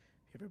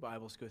If your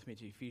Bibles, go with me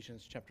to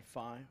Ephesians chapter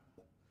 5.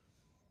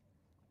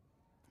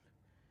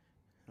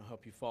 I'll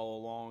help you follow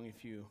along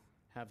if you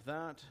have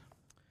that.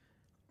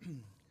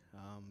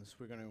 As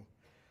we're going to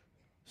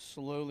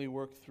slowly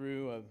work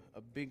through a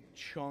big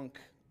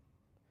chunk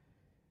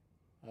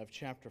of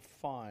chapter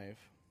 5.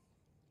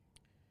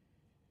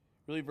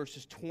 Really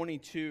verses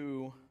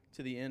 22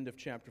 to the end of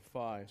chapter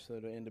 5, so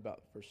it'll end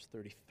about verse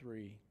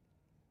 33.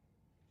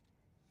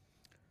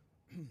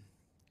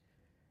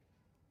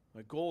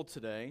 My goal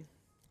today,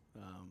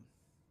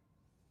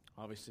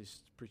 obviously, is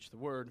to preach the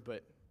Word,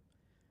 but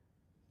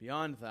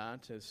beyond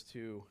that is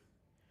to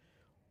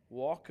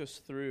walk us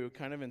through,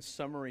 kind of in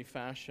summary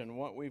fashion,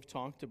 what we've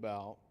talked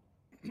about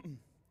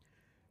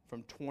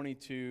from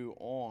 22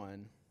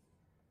 on,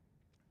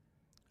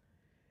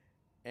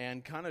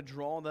 and kind of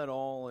draw that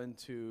all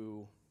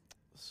into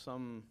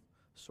some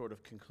sort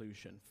of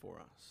conclusion for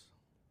us.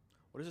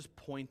 What is this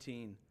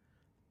pointing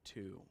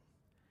to?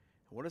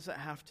 What does that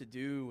have to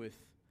do with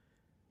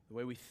the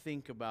way we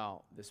think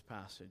about this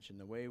passage and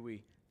the way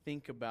we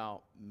think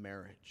about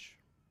marriage?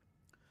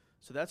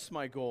 So that's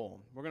my goal.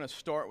 We're going to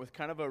start with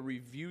kind of a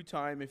review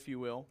time, if you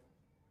will,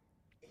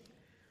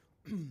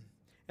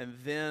 and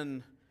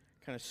then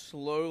kind of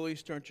slowly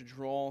start to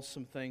draw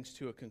some things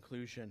to a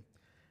conclusion.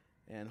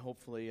 And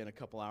hopefully in a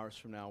couple hours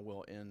from now,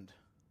 we'll end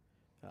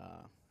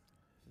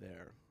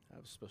there. That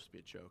was supposed to be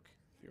a joke,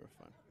 if you were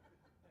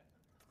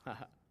fun.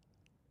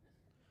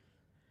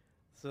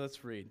 So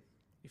let's read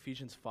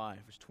Ephesians 5,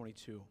 verse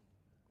 22.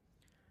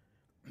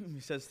 He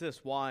says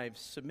this, "Wives,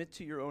 submit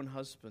to your own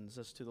husbands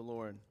as to the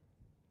Lord.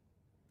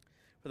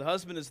 For the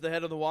husband is the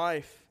head of the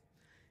wife,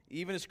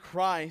 even as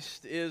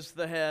Christ is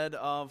the head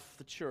of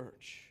the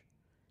church,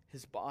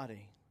 his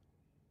body,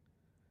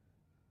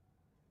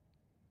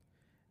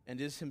 and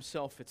is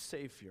himself its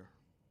Savior.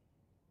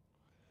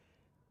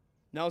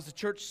 Now as the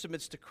church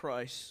submits to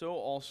Christ, so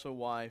also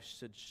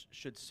wives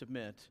should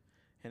submit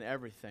in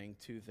everything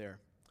to their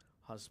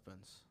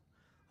husbands."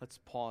 Let's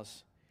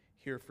pause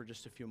here for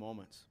just a few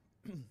moments.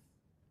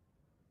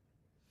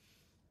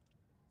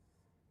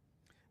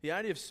 The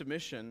idea of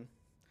submission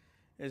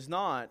is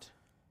not,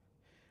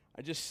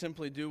 I just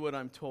simply do what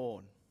I'm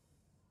told.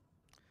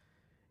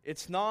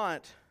 It's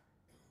not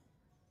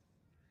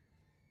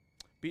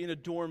being a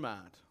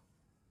doormat.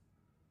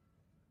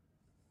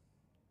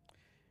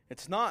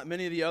 It's not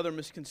many of the other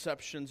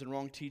misconceptions and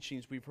wrong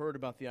teachings we've heard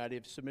about the idea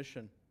of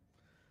submission.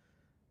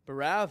 But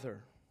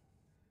rather,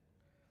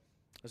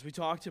 as we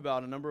talked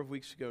about a number of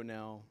weeks ago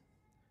now,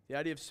 the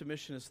idea of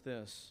submission is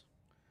this: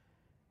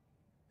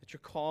 that your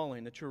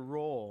calling, that your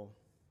role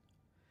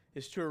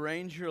is to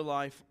arrange your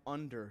life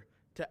under,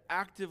 to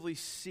actively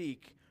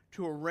seek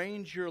to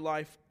arrange your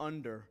life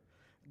under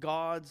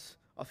God's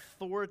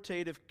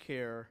authoritative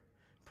care,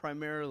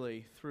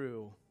 primarily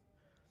through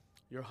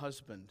your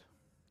husband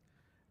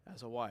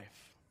as a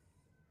wife.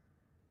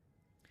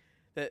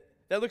 That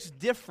looks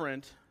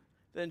different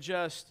than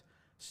just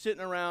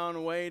sitting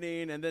around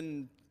waiting and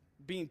then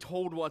being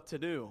told what to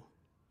do.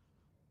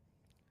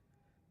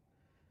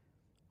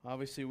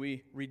 Obviously,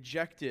 we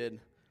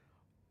rejected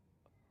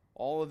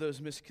all of those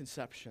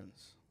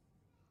misconceptions,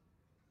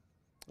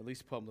 at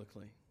least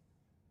publicly.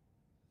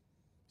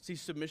 See,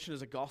 submission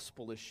is a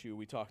gospel issue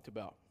we talked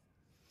about.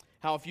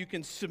 How if you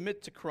can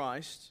submit to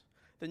Christ,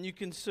 then you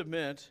can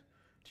submit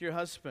to your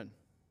husband.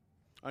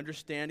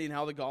 Understanding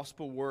how the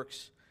gospel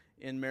works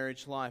in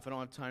marriage life. I don't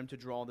have time to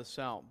draw this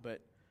out,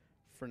 but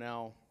for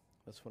now,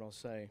 that's what I'll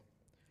say.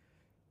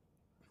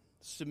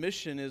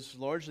 Submission is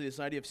largely this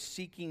idea of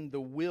seeking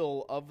the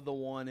will of the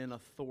one in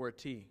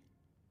authority.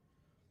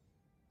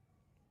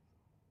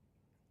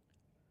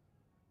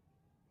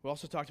 We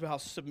also talked about how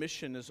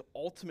submission is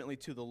ultimately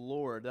to the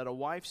Lord, that a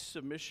wife's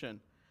submission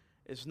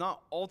is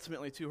not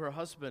ultimately to her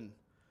husband,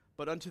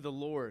 but unto the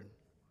Lord.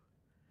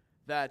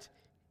 That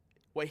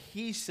what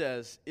he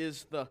says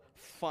is the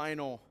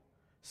final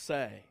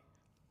say.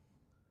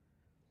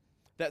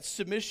 That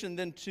submission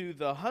then to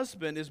the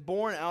husband is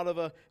born out of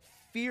a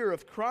fear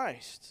of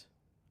Christ.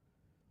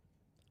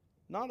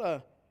 Not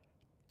a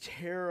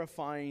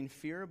terrifying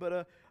fear,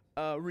 but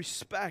a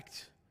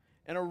respect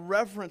and a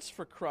reverence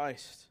for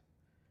Christ.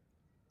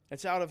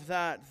 It's out of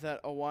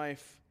that a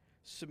wife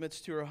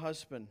submits to her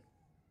husband.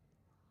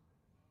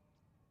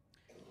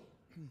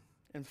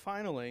 And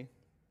finally,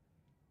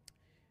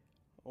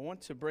 I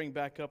want to bring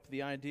back up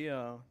the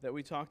idea that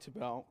we talked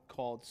about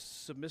called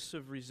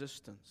submissive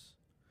resistance.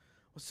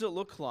 What does it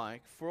look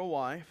like for a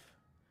wife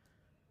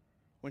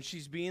when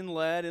she's being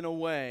led in a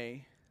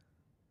way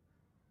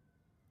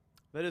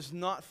that is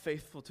not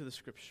faithful to the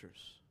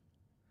Scriptures?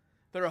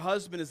 That her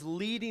husband is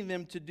leading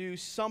them to do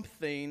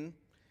something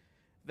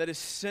that is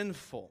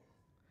sinful.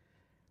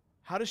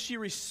 How does she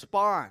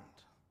respond?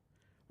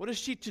 What is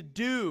she to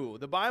do?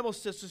 The Bible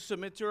says to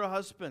submit to her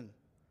husband.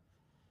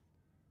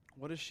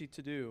 What is she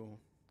to do?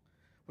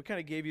 We kind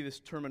of gave you this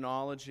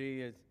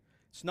terminology.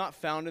 It's not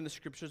found in the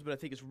Scriptures, but I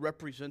think it's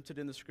represented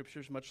in the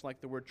Scriptures, much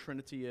like the word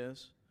Trinity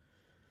is.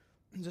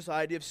 This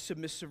idea of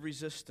submissive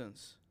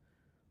resistance.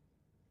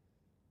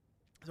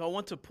 So I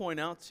want to point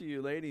out to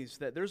you, ladies,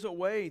 that there's a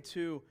way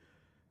to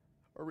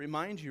or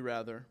remind you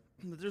rather,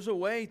 that there's a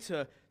way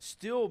to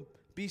still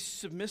be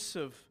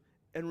submissive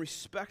and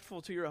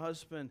respectful to your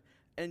husband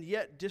and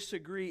yet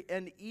disagree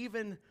and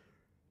even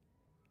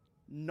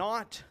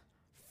not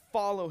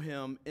follow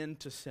him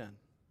into sin.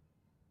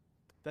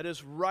 That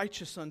is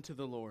righteous unto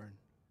the Lord.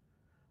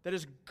 That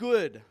is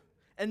good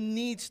and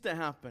needs to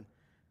happen.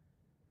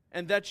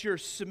 And that's your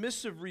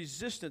submissive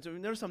resistance.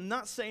 Notice I'm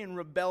not saying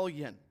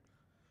rebellion.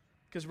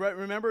 Because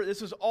remember,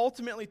 this is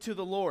ultimately to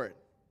the Lord.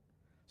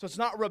 So it's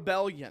not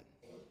rebellion.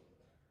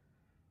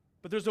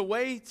 But there's a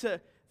way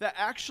that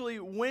actually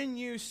when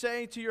you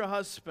say to your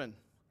husband,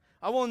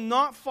 I will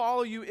not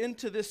follow you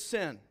into this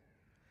sin,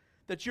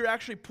 that you're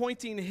actually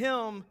pointing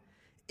him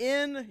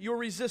in your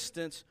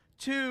resistance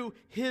to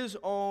his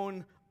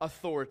own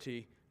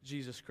authority,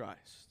 Jesus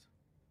Christ.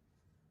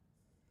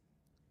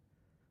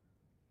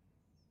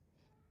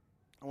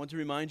 I want to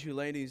remind you,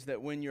 ladies,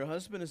 that when your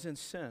husband is in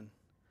sin,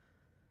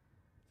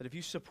 that if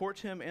you support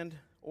him and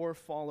or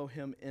follow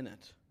him in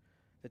it,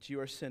 that you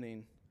are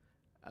sinning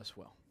as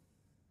well.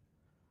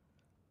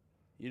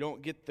 You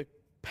don't get the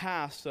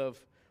pass of,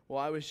 well,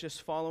 I was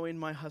just following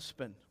my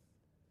husband.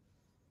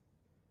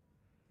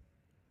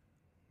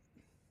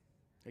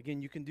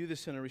 Again, you can do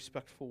this in a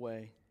respectful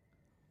way.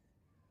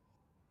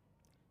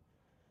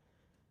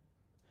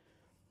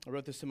 I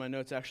wrote this in my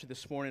notes actually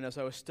this morning as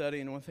I was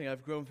studying. One thing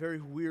I've grown very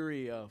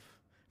weary of,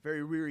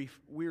 very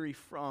weary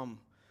from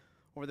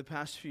over the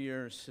past few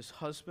years is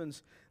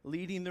husbands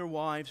leading their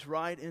wives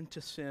right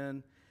into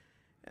sin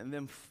and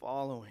them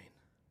following.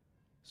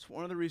 It's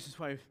one of the reasons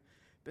why I've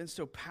been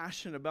so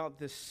passionate about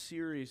this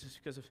series is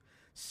because I've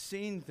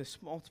seen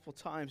this multiple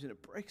times and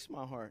it breaks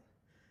my heart.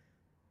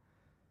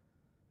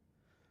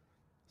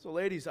 So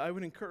ladies, I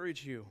would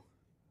encourage you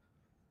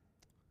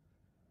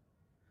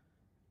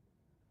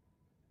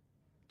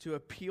to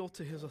appeal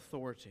to his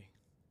authority.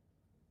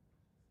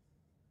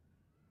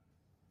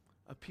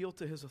 Appeal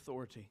to his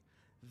authority.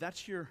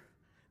 That's your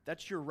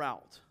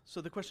route.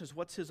 So the question is,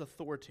 what's his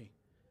authority?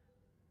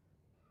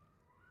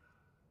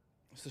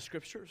 It's the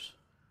Scriptures.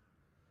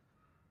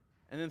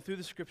 And then through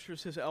the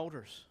Scriptures, his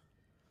elders.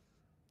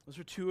 Those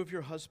are two of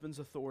your husband's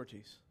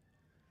authorities.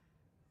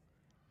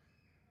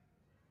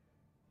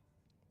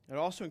 I'd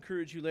also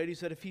encourage you,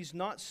 ladies, that if he's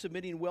not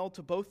submitting well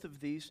to both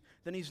of these,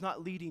 then he's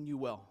not leading you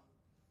well.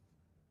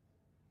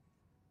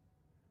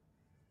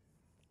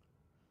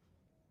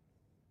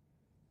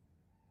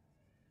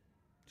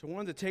 So I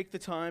wanted to take the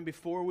time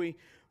before we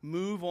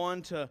move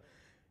on to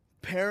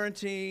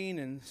parenting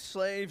and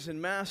slaves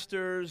and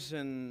masters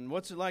and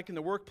what's it like in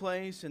the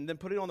workplace and then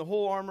put it on the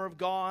whole armor of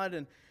God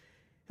and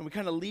we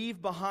kind of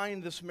leave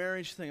behind this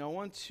marriage thing. I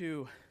want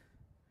to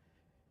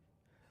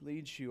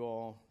lead you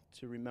all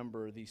to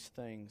remember these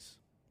things.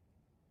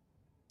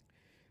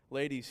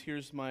 Ladies,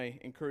 here's my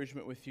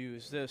encouragement with you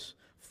is this: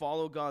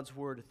 follow God's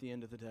word at the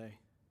end of the day.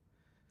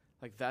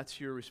 Like that's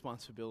your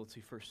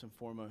responsibility first and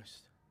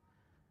foremost.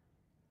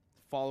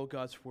 Follow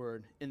God's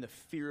word in the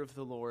fear of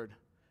the Lord.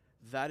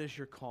 That is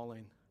your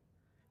calling.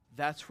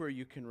 That's where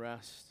you can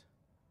rest.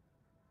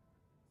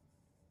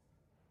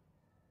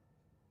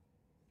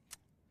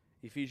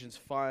 Ephesians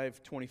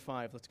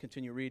 5:25. Let's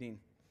continue reading.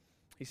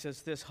 He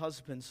says this: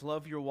 husbands,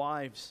 love your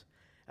wives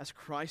as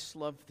Christ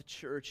loved the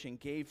church and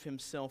gave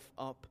himself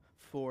up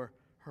for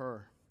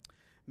her.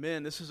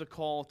 Men, this is a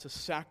call to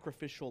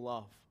sacrificial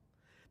love.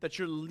 That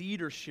your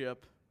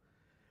leadership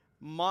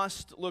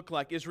must look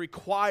like, is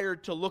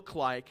required to look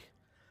like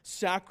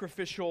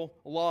sacrificial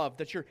love.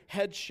 That your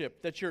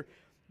headship, that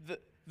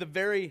the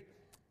very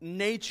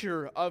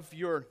nature of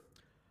your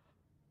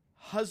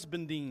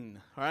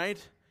husbanding,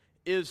 right,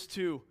 is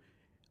to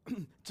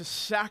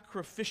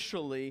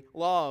sacrificially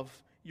love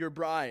your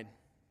bride.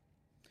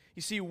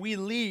 You see, we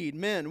lead,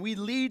 men, we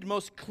lead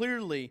most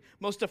clearly,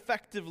 most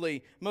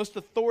effectively, most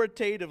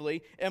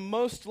authoritatively, and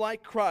most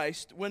like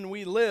Christ when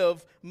we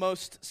live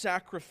most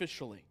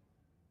sacrificially.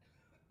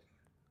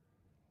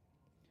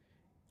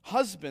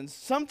 Husbands,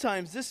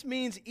 sometimes this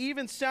means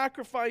even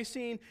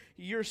sacrificing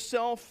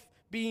yourself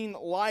being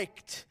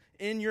liked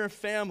in your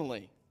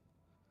family,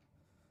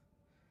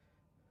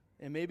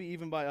 and maybe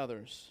even by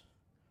others,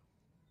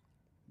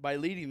 by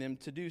leading them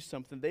to do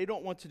something they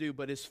don't want to do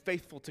but is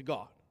faithful to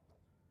God.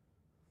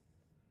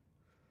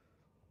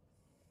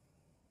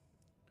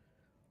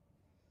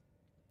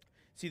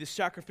 See, the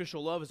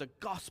sacrificial love is a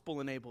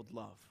gospel-enabled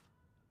love.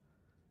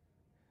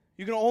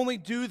 You can only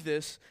do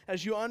this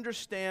as you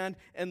understand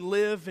and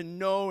live and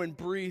know and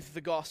breathe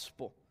the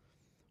gospel.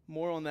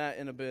 More on that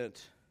in a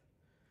bit.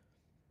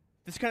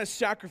 This kind of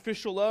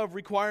sacrificial love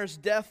requires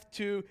death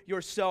to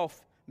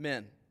yourself,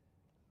 men.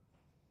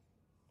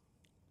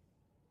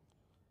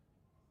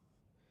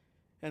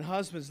 And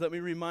husbands, let me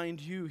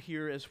remind you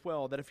here as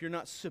well that if you're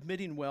not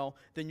submitting well,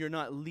 then you're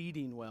not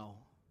leading well.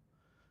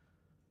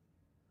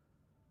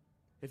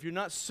 If you're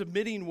not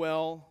submitting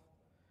well,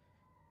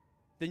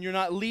 then you're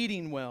not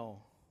leading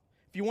well.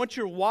 If you want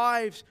your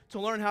wives to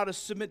learn how to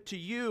submit to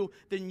you,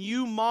 then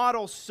you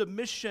model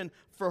submission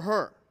for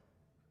her.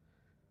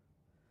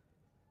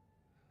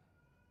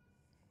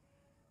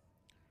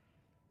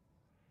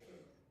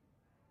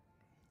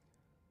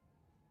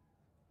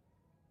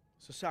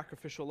 So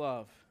sacrificial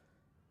love.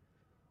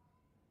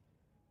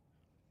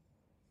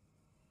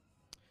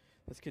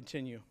 Let's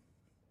continue.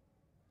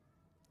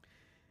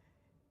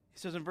 He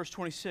says in verse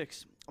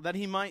 26, that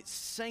he might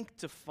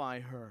sanctify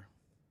her.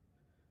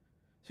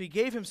 So he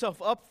gave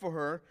himself up for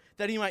her,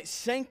 that he might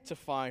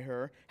sanctify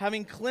her,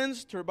 having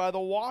cleansed her by the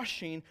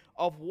washing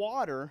of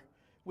water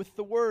with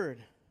the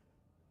word,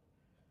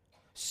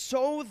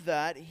 so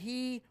that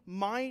he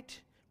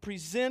might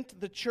present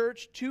the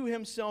church to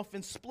himself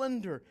in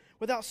splendor,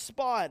 without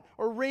spot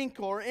or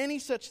wrinkle or any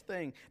such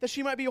thing, that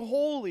she might be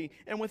holy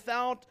and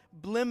without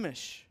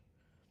blemish.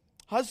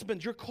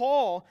 Husbands, your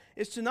call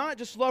is to not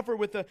just love her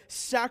with a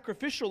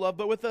sacrificial love,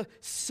 but with a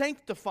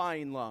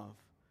sanctifying love.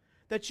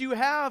 That you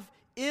have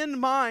in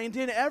mind,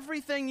 in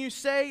everything you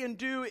say and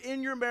do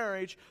in your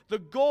marriage, the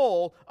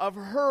goal of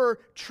her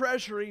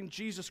treasuring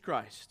Jesus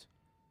Christ.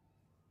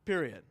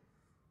 Period.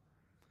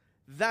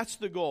 That's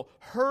the goal.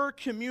 Her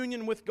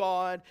communion with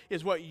God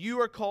is what you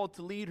are called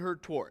to lead her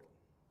toward.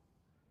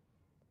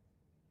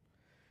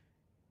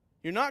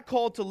 You're not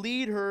called to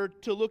lead her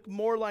to look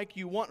more like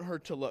you want her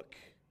to look.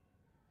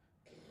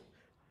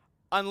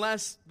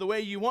 Unless the way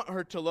you want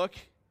her to look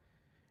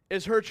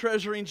is her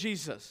treasuring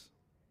Jesus.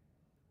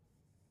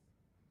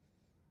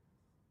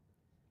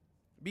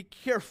 Be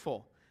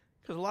careful,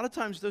 because a lot of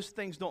times those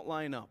things don't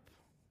line up.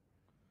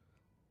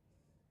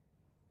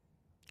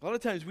 A lot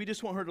of times we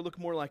just want her to look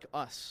more like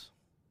us.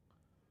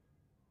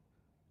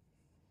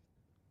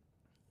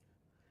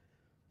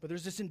 But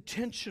there's this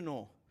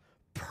intentional,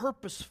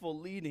 purposeful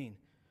leading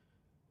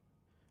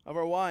of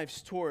our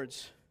wives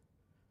towards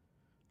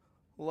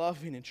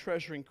loving and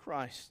treasuring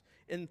Christ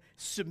and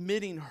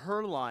submitting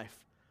her life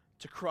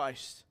to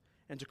Christ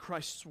and to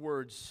Christ's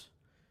words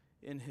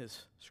in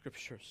His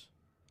Scriptures.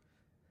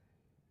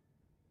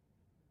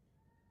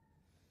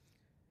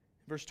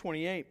 Verse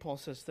 28, Paul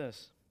says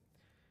this,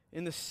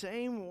 in the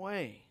same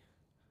way,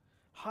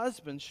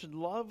 husbands should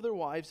love their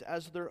wives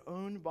as their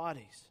own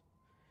bodies.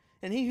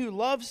 And he who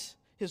loves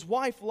his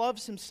wife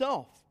loves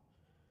himself.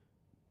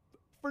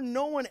 For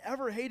no one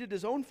ever hated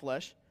his own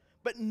flesh,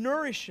 but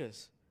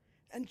nourishes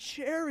and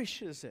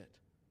cherishes it,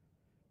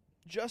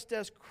 just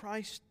as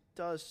Christ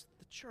does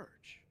the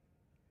church.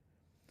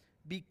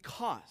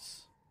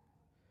 Because,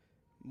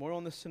 more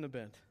on this in a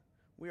bit,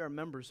 we are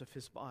members of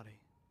His body.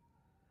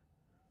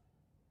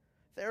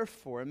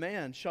 Therefore, a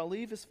man shall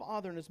leave his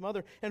father and his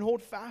mother and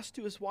hold fast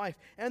to his wife,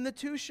 and the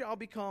two shall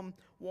become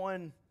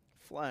one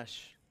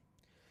flesh.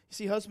 You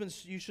see,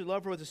 husbands, you should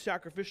love her with a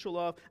sacrificial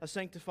love, a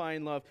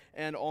sanctifying love,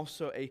 and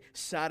also a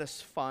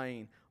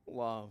satisfying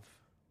love.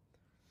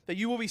 That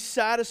you will be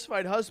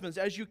satisfied, husbands,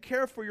 as you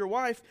care for your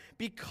wife,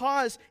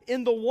 because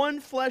in the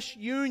one flesh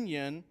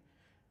union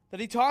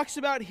that he talks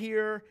about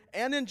here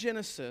and in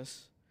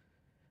Genesis,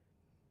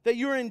 that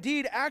you're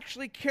indeed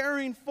actually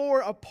caring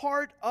for a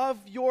part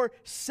of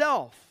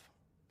yourself.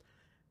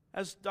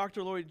 As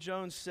Dr. Lloyd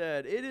Jones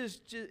said,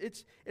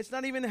 it's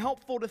not even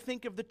helpful to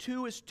think of the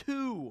two as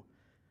two.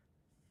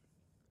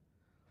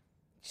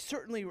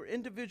 Certainly we're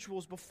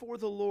individuals before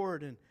the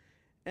Lord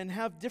and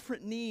have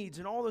different needs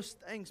and all those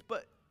things,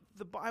 but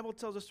the Bible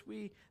tells us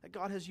that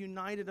God has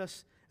united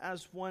us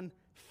as one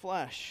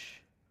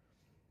flesh.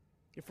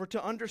 If we're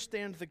to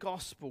understand the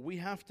gospel, we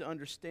have to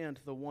understand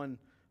the one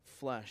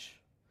flesh,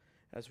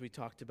 as we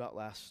talked about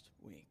last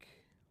week.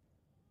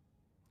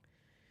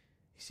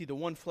 You see, the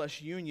one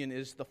flesh union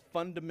is the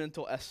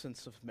fundamental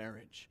essence of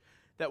marriage.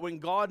 That when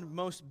God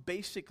most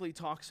basically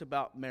talks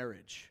about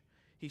marriage,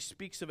 He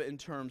speaks of it in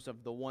terms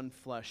of the one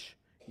flesh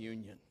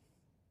union.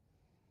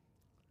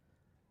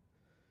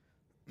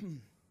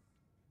 And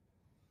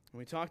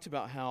we talked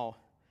about how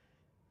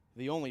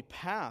the only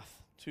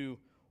path to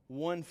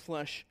one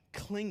flesh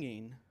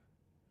clinging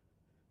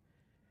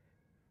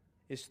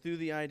is through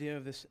the idea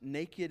of this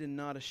naked and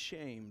not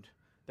ashamed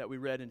that we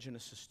read in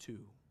Genesis 2.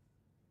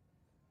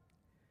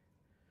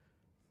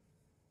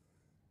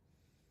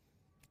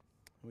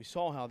 We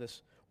saw how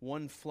this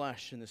one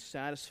flesh and this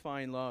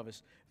satisfying love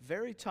is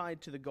very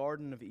tied to the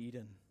Garden of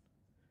Eden,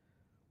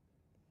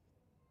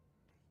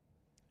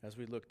 as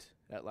we looked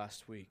at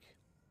last week.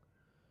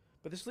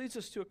 But this leads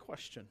us to a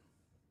question.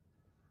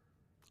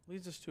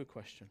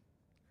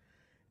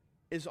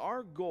 Is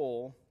our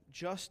goal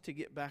just to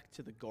get back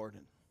to the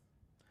garden?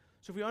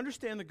 So if we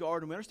understand the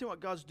garden, we understand what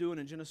God's doing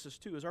in Genesis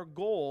 2, is our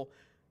goal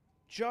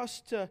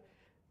just to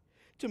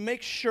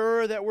make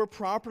sure that we're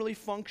properly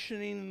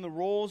functioning in the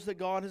roles that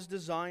God has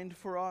designed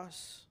for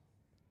us?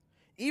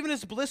 Even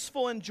as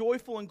blissful and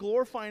joyful and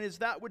glorifying as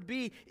that would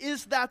be,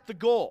 is that the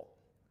goal?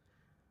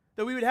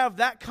 That we would have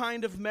that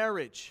kind of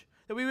marriage,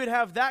 that we would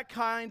have that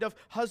kind of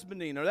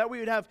husbanding, or that we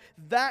would have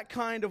that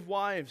kind of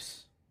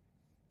wives?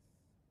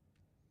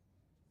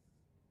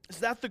 Is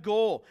that the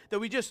goal? That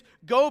we just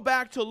go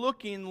back to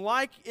looking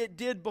like it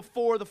did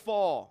before the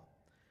fall?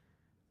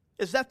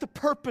 Is that the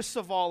purpose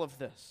of all of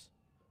this?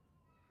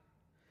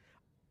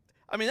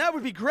 I mean, that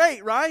would be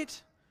great,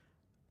 right?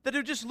 That it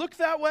would just look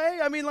that way?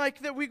 I mean,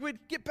 like that we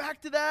would get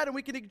back to that and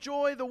we could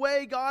enjoy the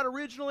way God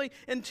originally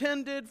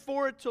intended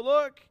for it to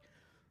look?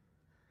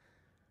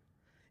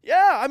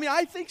 Yeah, I mean,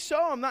 I think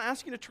so. I'm not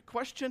asking a trick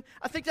question.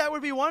 I think that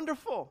would be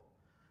wonderful.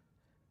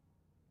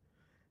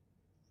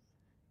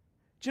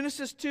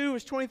 Genesis 2,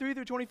 verse 23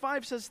 through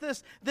 25 says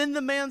this, "Then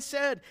the man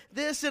said,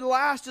 'This at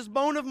last is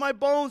bone of my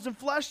bones and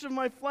flesh of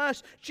my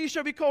flesh. She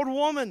shall be called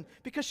woman,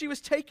 because she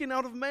was taken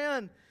out of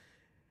man.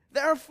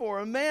 Therefore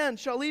a man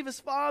shall leave his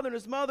father and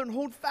his mother and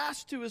hold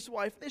fast to his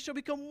wife. They shall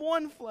become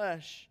one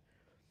flesh.'"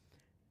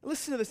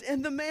 Listen to this.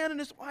 "And the man and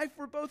his wife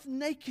were both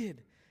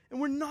naked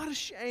and were not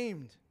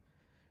ashamed.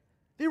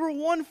 They were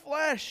one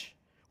flesh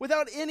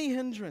without any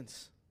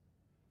hindrance."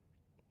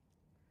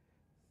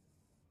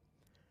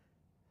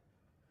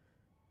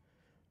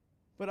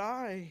 But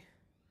I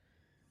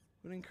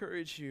would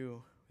encourage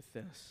you with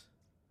this.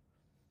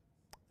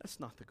 That's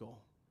not the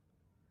goal.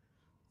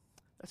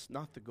 That's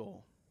not the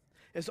goal.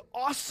 As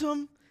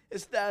awesome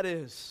as that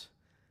is,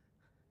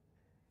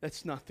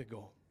 that's not the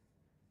goal.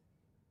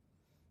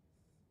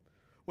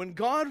 When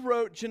God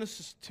wrote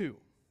Genesis 2,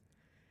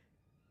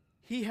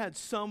 He had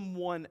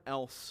someone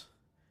else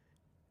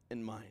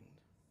in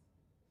mind.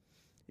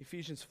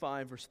 Ephesians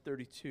 5, verse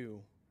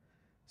 32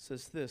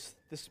 says this,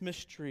 "This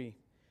mystery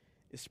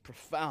is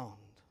profound.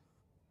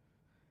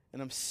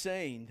 And I'm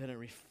saying that it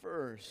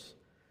refers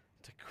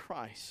to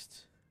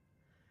Christ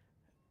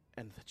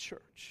and the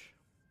church.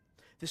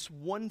 This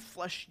one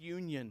flesh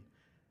union,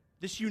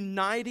 this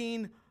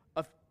uniting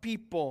of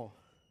people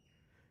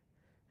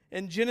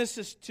in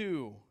Genesis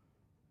 2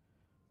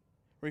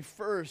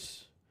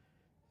 refers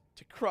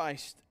to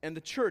Christ and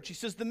the church. He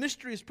says the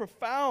mystery is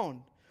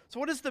profound.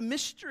 So what is the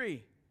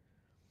mystery?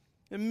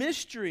 The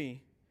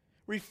mystery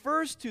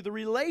refers to the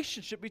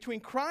relationship between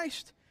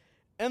Christ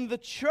and the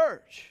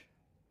church.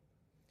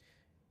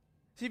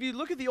 See, if you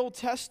look at the Old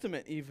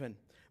Testament even,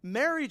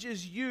 marriage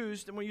is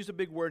used, and we'll use a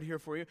big word here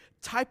for you,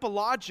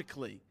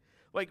 typologically.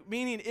 Like,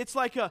 meaning it's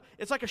like a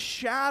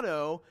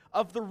shadow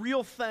of the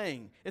real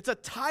thing. It's a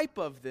type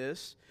of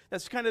this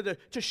that's kind of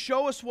to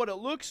show us what it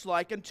looks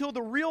like until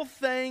the real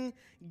thing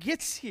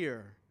gets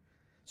here.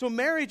 So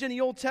marriage in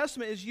the Old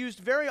Testament is used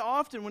very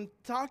often when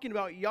talking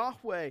about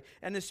Yahweh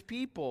and His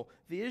people,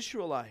 the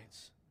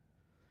Israelites.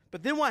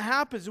 But then what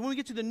happens when we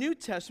get to the New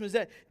Testament is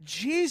that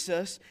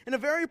Jesus, in a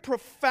very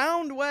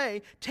profound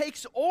way,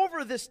 takes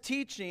over this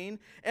teaching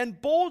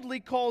and boldly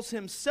calls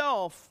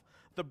Himself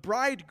the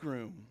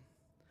bridegroom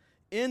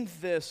in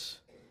this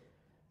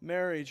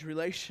marriage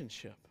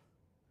relationship.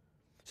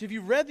 So if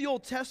you read the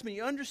Old Testament,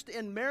 you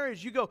understand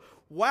marriage, you go,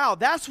 wow,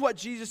 that's what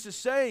Jesus is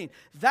saying.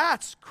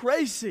 That's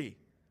crazy.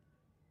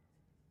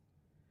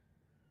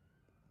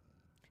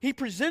 He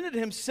presented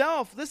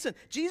Himself. Listen,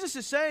 Jesus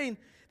is saying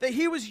that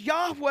He was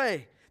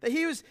Yahweh, that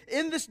He was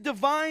in this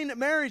divine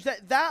marriage,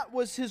 that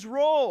was His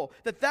role,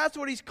 that's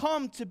what He's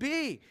come to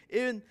be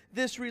in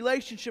this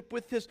relationship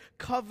with His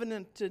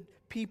covenanted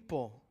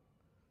people.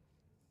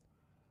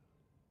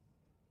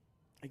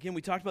 Again,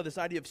 we talked about this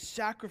idea of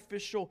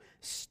sacrificial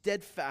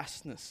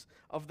steadfastness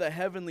of the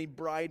heavenly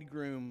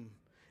bridegroom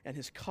and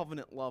His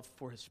covenant love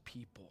for His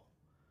people.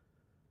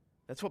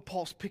 That's what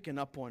Paul's picking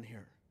up on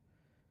here.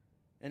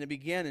 And it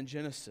began in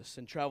Genesis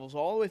and travels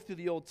all the way through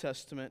the Old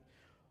Testament,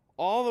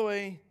 all the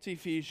way to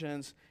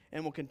Ephesians,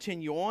 and will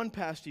continue on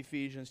past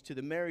Ephesians to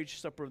the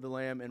marriage supper of the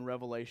Lamb in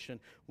Revelation,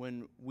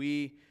 when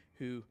we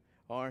who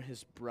are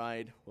His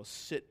bride will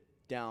sit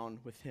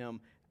down with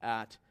Him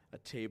at a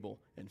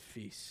table and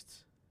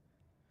feast.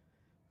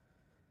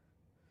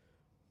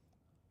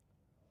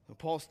 Now,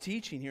 Paul's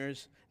teaching here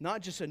is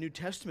not just a New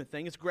Testament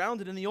thing, it's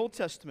grounded in the Old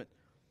Testament.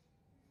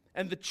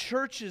 And the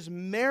church's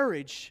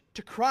marriage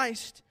to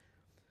Christ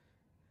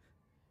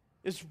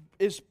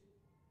is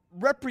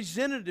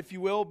represented, if you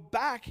will,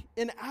 back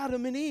in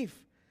Adam and Eve.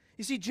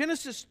 You see,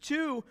 Genesis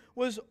 2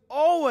 was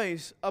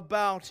always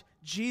about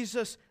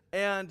Jesus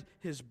and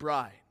His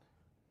bride.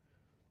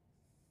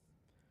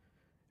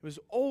 It was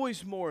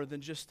always more than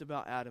just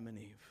about Adam and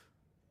Eve.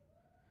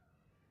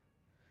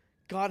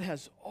 God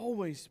has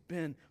always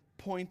been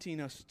pointing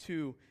us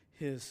to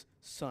His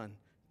Son,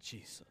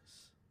 Jesus.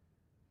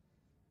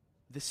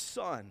 The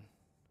Son,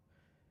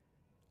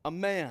 a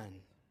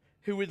man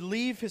who would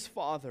leave his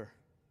father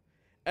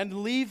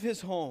and leave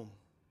his home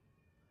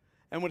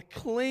and would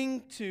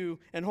cling to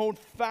and hold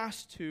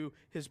fast to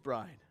His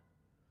bride,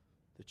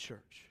 the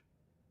church.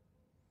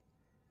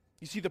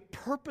 You see, the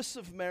purpose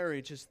of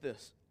marriage is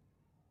this,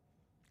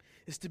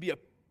 is to be a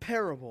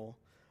parable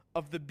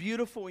of the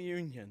beautiful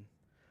union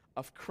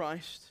of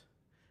Christ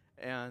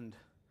and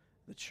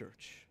the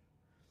church.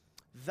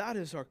 That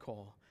is our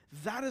call.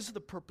 That is the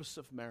purpose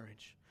of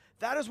marriage.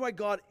 That is why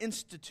God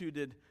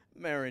instituted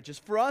marriage, is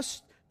for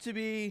us to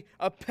be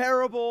a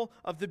parable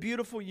of the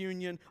beautiful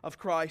union of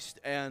Christ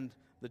and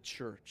the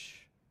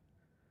church.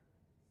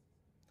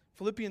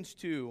 Philippians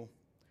 2,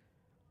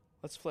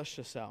 let's flesh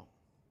this out.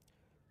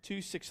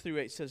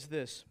 2:6-8 says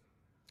this,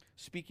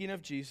 speaking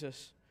of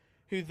Jesus,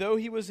 who though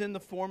He was in the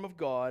form of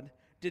God,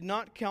 did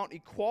not count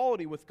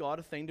equality with God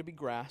a thing to be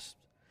grasped,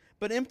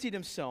 but emptied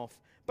Himself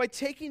by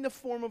taking the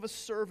form of a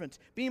servant,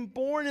 being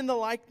born in the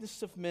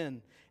likeness of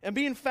men, and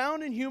being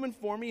found in human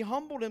form, he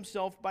humbled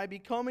himself by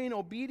becoming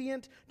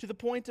obedient to the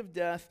point of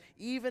death,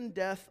 even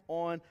death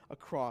on a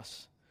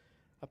cross.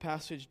 A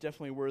passage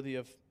definitely worthy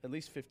of at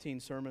least 15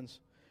 sermons.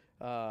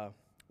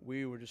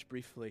 We will just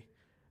briefly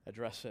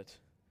address it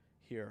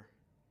here.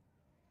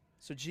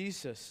 So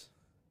Jesus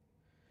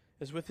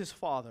is with his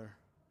Father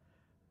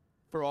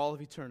for all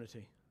of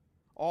eternity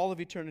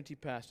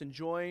past,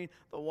 enjoying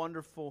the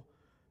wonderful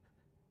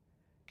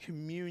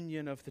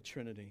communion of the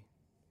Trinity.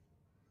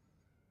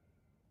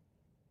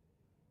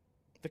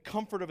 The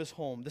comfort of his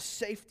home, the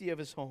safety of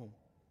his home.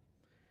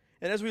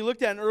 And as we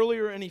looked at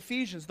earlier in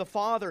Ephesians, the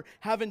Father,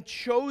 having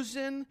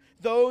chosen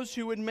those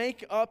who would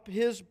make up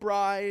his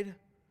bride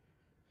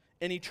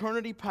in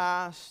eternity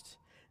past,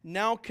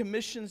 now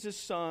commissions his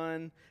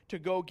Son to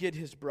go get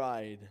his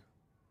bride.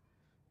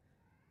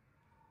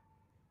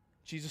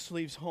 Jesus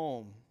leaves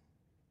home.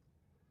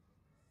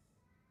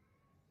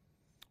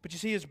 But you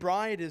see, his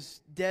bride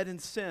is dead in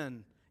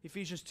sin.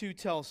 Ephesians 2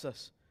 tells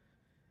us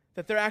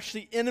that they're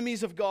actually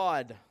enemies of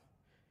God.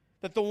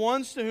 That the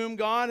ones to whom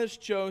God has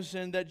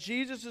chosen, that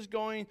Jesus is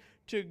going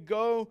to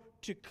go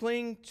to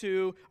cling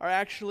to, are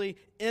actually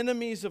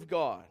enemies of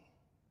God.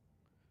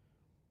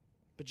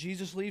 But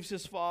Jesus leaves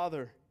his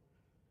Father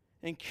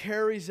and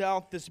carries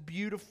out this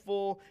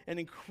beautiful and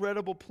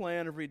incredible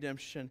plan of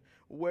redemption,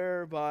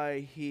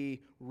 whereby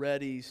he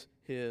readies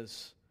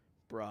his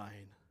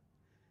bride.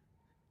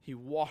 He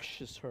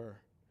washes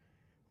her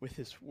with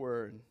his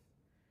word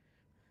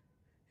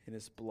and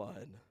his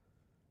blood.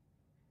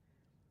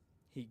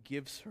 He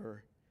gives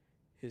her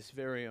his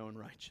very own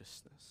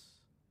righteousness.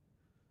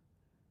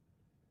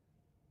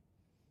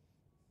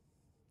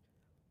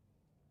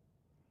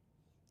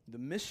 The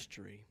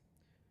mystery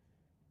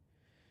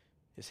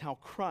is how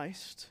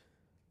Christ,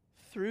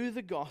 through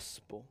the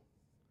gospel,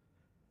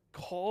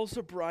 calls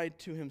a bride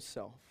to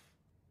himself,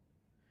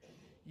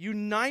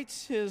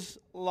 unites his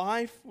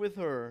life with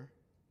her,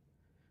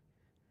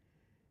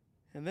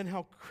 and then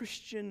how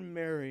Christian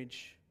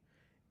marriage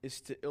is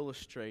to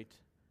illustrate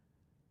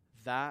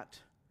that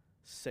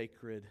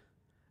sacred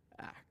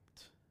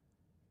act.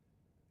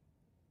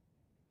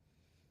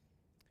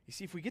 You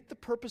see, if we get the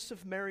purpose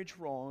of marriage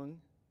wrong,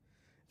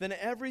 then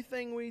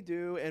everything we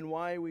do and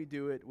why we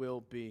do it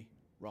will be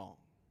wrong.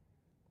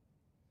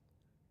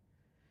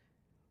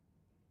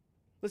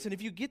 Listen,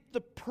 if you get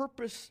the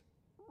purpose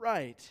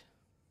right,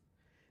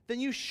 then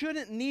you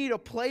shouldn't need a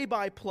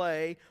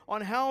play-by-play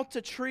on how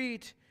to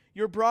treat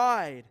your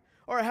bride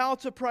or how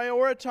to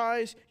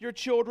prioritize your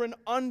children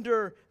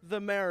under the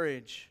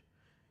marriage.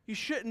 You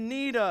shouldn't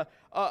need a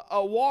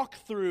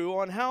walkthrough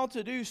on how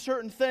to do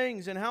certain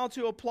things and how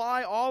to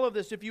apply all of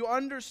this. If you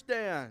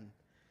understand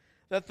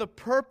that the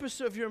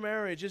purpose of your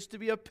marriage is to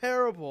be a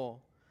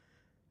parable,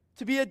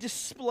 to be a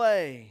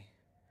display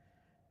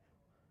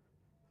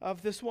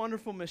of this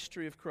wonderful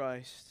mystery of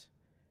Christ,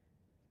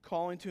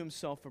 calling to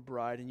himself a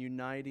bride and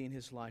uniting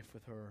his life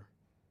with her.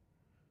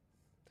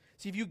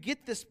 See, if you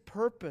get this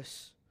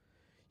purpose,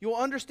 you'll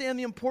understand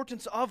the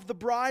importance of the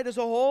bride as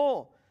a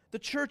whole, the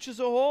church as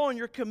a whole, and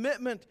your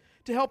commitment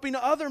to helping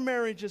other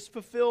marriages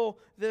fulfill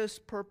this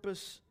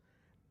purpose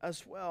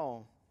as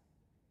well.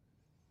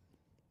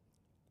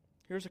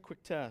 Here's a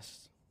quick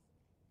test.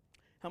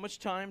 How much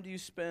time do you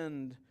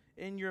spend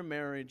in your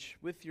marriage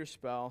with your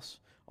spouse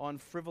on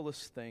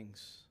frivolous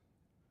things?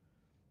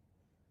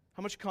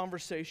 How much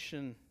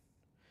conversation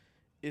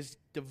is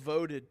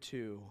devoted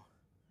to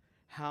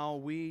how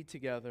we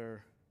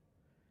together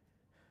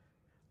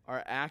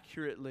are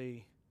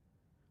accurately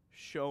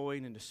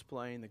showing and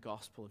displaying the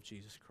gospel of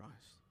Jesus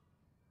Christ?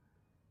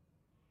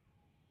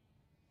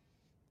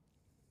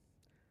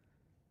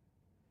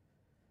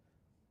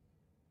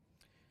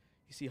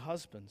 You see,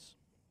 husbands,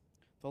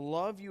 the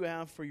love you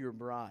have for your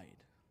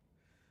bride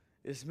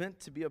is meant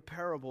to be a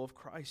parable of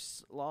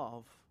Christ's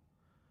love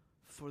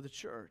for the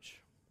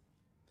church.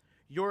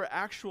 Your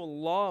actual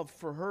love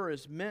for her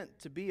is meant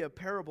to be a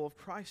parable of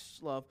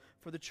Christ's love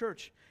for the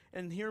church.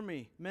 And hear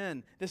me,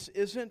 men, this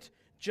isn't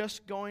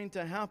just going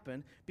to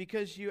happen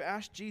because you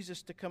asked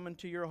Jesus to come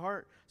into your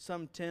heart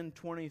some 10,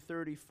 20,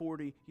 30,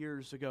 40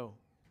 years ago.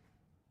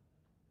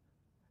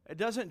 It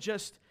doesn't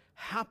just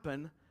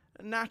happen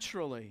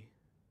naturally.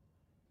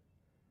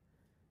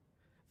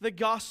 The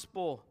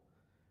gospel,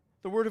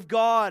 the word of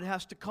God,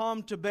 has to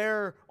come to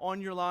bear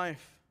on your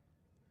life.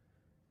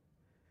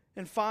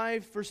 In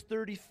 5 verse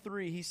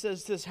 33, he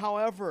says this,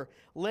 "However,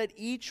 let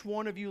each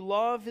one of you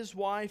love his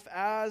wife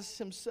as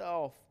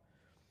himself."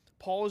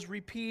 Paul is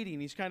repeating.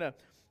 He's kind of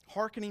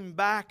hearkening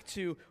back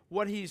to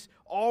what he's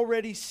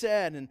already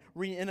said and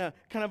in a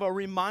kind of a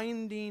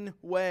reminding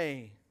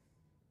way.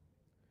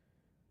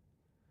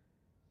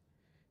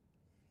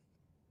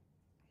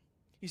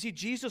 You see,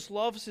 Jesus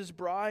loves his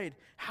bride.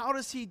 How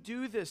does he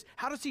do this?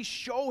 How does he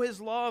show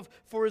his love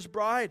for his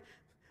bride?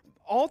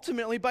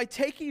 Ultimately, by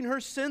taking her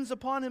sins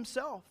upon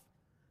himself.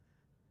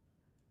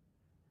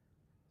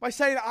 By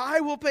saying,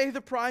 I will pay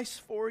the price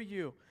for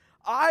you.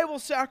 I will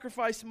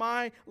sacrifice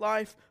my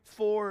life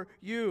for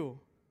you.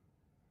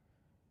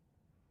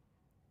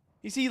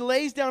 You see, He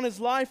lays down His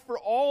life for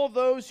all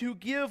those who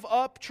give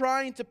up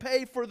trying to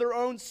pay for their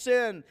own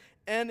sin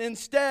and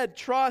instead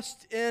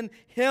trust in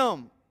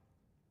Him.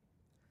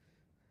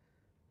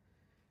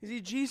 You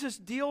see, Jesus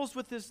deals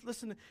with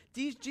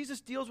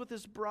Jesus deals with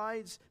His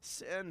bride's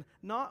sin,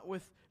 not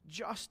with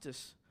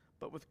justice,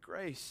 but with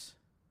grace.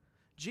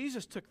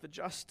 Jesus took the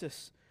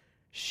justice.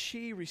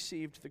 She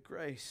received the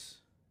grace.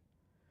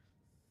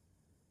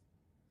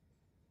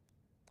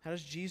 How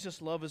does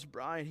Jesus love His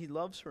bride? He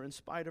loves her in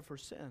spite of her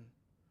sin.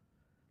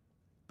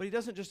 But He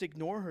doesn't just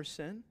ignore her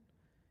sin.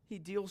 He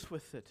deals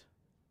with it.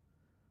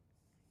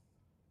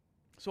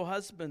 So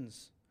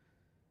husbands,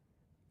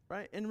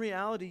 right? In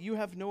reality, you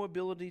have no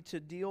ability to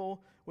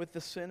deal with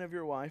the sin of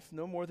your wife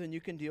no more than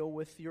you can deal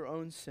with your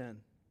own sin.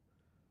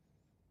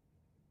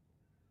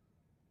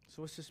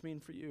 So what's this mean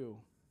for you?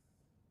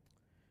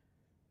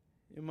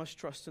 You must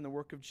trust in the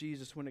work of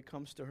Jesus when it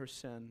comes to her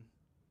sin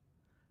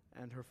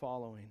and her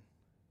following.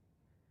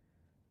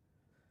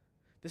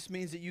 This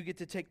means that you get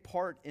to take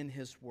part in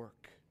His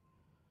work.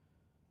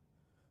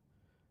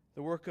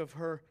 The work of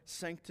her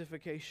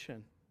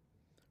sanctification,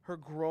 her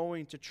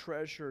growing to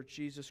treasure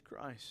Jesus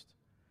Christ.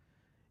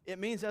 It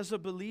means as a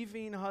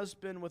believing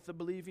husband with a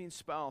believing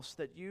spouse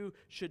that you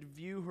should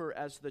view her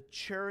as the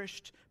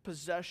cherished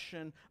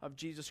possession of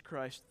Jesus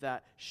Christ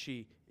that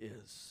she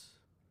is.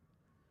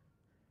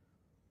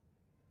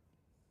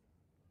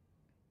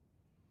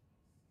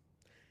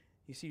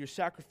 You see, your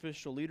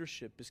sacrificial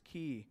leadership is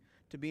key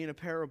to being a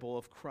parable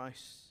of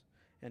Christ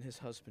and His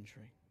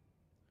husbandry.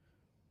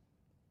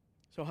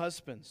 So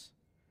husbands,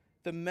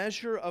 the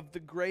measure of the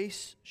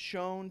grace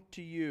shown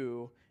to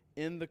you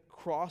in the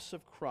cross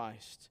of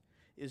Christ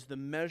is the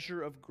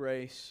measure of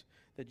grace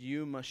that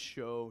you must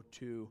show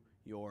to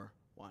your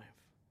wife.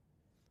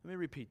 Let me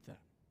repeat that.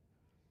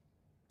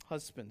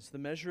 Husbands, the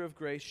measure of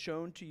grace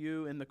shown to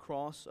you in the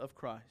cross of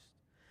Christ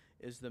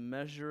is the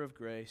measure of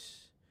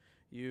grace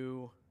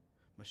you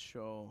must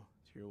show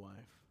to your wife.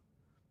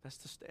 That's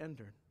the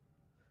standard.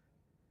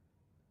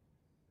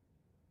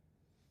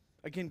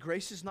 Again,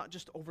 grace is not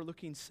just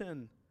overlooking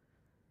sin.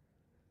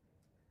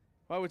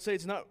 Well, I would say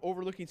it's not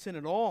overlooking sin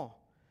at all.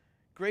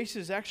 Grace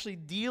is actually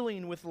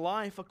dealing with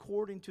life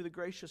according to the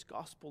gracious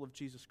gospel of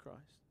Jesus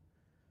Christ.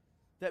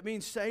 That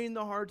means saying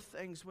the hard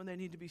things when they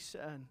need to be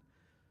said,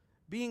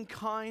 being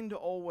kind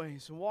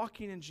always,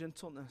 walking in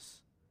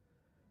gentleness,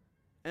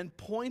 and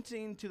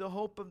pointing to the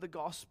hope of the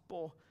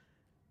gospel,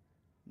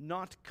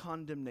 not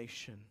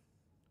condemnation.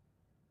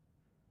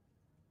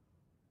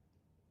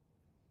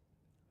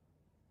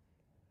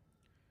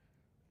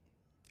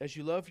 As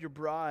you love your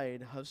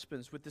bride,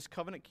 husbands, with this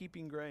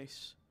covenant-keeping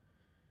grace,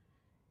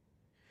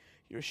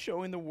 you're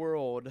showing the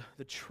world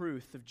the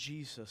truth of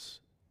Jesus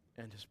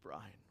and His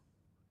bride.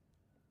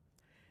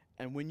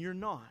 And when you're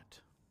not,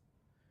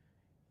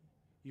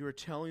 you are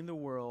telling the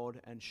world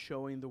and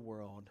showing the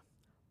world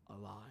a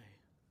lie.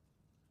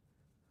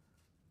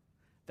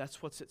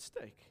 That's what's at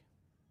stake.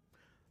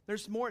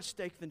 There's more at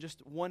stake than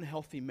just one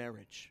healthy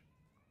marriage.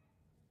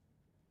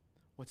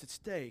 What's at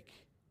stake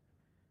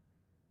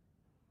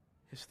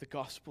is the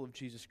gospel of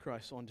Jesus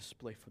Christ on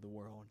display for the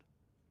world.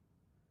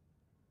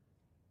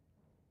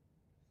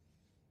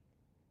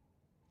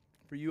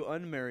 For you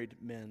unmarried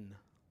men,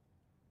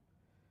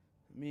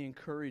 let me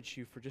encourage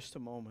you for just a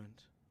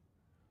moment.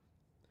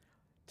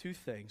 Two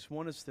things.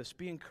 One is this: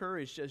 be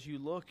encouraged as you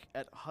look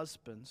at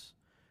husbands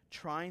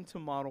trying to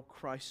model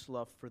Christ's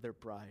love for their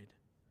bride.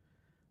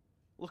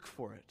 Look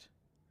for it.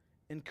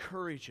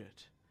 Encourage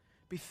it.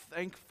 Be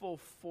thankful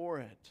for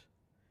it.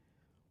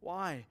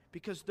 Why?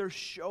 Because they're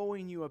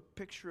showing you a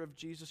picture of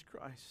Jesus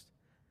Christ.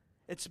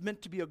 It's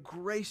meant to be a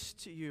grace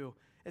to you.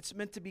 It's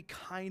meant to be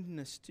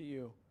kindness to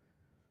you.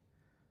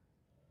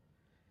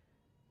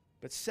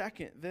 But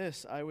second,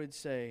 this, I would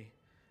say,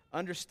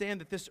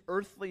 understand that this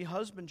earthly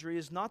husbandry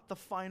is not the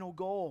final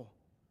goal.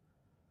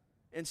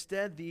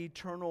 Instead, the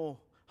eternal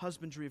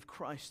husbandry of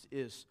Christ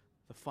is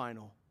the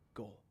final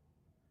goal.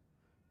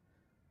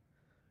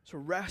 So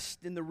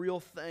rest in the real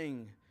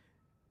thing.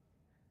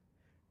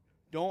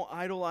 Don't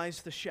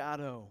idolize the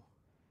shadow,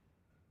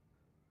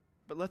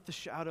 but let the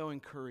shadow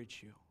encourage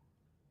you.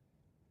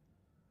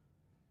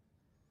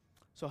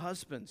 So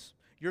husbands,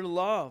 your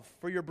love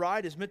for your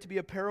bride is meant to be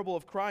a parable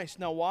of Christ.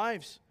 Now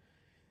wives,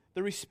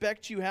 the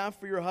respect you have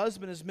for your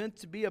husband is meant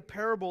to be a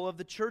parable of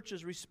the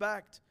church's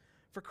respect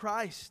for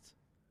Christ.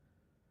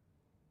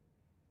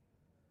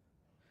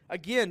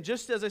 Again,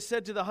 just as I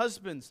said to the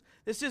husbands,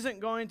 this isn't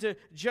going to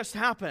just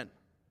happen.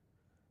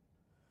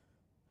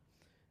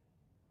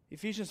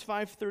 Ephesians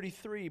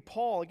 5:33,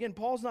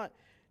 Paul's not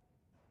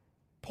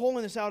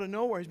pulling this out of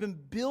nowhere. He's been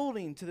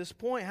building to this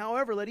point.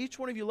 However, let each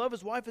one of you love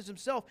his wife as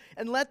himself,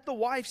 and let the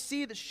wife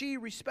see that she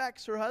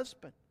respects her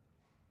husband.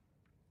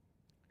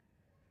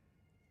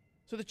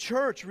 So the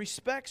church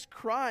respects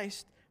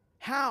Christ.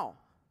 How?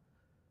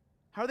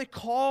 How are they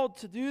called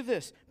to do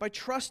this? By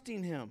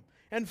trusting Him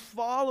and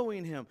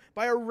following Him,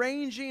 by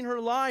arranging her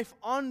life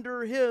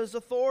under His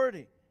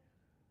authority.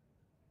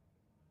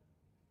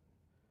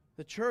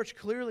 The church,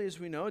 clearly, as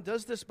we know,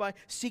 does this by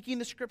seeking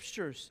the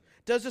Scriptures,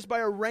 does this by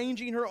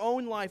arranging her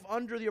own life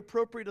under the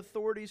appropriate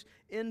authorities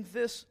in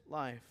this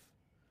life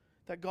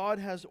that God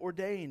has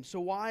ordained. So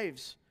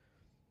wives,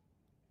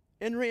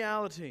 in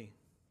reality,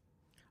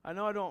 I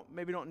know I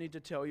maybe don't need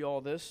to tell you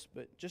all this,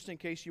 but just in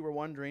case you were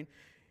wondering,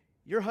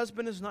 your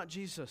husband is not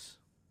Jesus,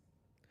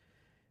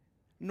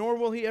 nor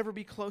will he ever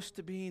be close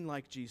to being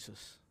like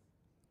Jesus.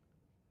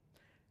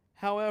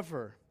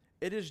 However,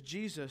 it is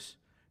Jesus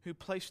who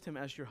placed him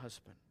as your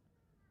husband.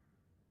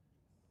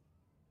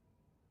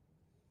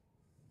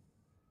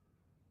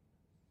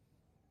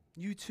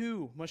 You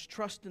too must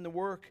trust in the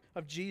work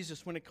of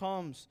Jesus when it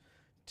comes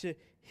to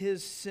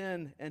his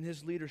sin and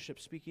his leadership,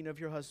 speaking of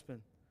your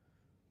husband.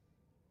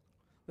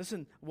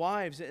 Listen,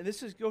 wives, and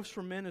this goes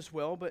for men as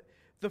well, but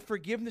the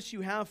forgiveness you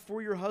have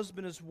for your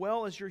husband as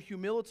well as your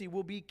humility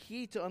will be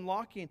key to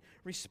unlocking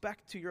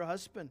respect to your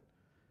husband.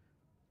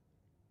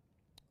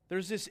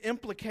 There's this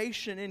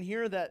implication in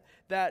here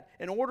that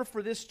in order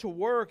for this to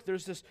work,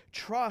 there's this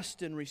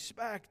trust and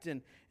respect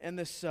and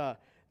this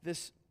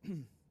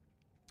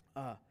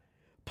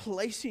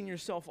placing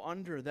yourself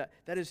under that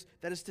is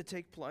to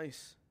take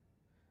place.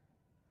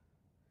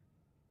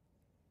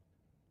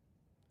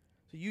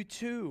 So you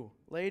too,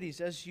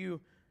 ladies, as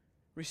you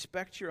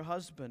respect your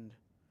husband,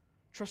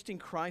 trusting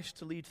Christ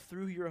to lead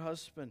through your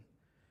husband,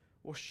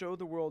 will show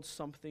the world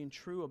something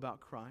true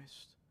about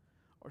Christ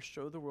or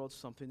show the world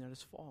something that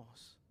is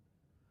false.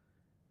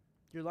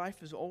 Your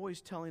life is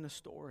always telling a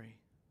story.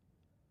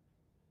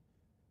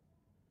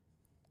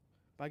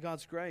 By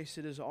God's grace,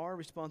 it is our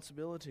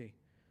responsibility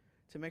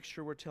to make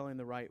sure we're telling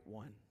the right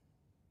one.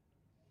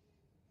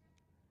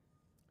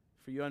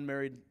 For you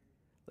unmarried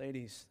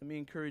ladies, let me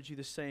encourage you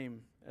the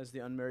same as the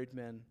unmarried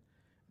men.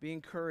 Be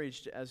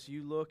encouraged as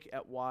you look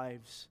at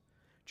wives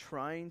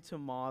trying to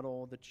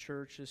model the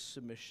church's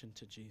submission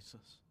to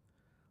Jesus.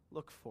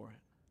 Look for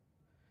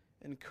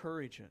it.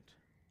 Encourage it.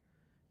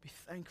 Be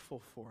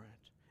thankful for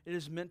it. It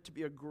is meant to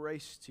be a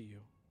grace to you.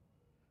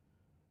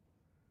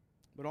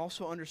 But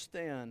also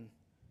understand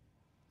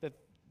that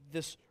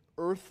this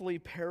earthly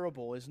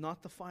parable is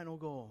not the final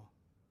goal.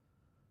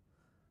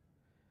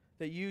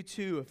 That you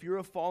too, if you're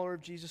a follower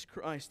of Jesus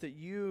Christ, that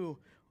you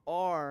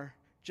are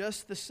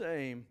just the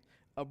same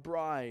a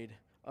bride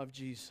of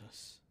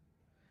Jesus.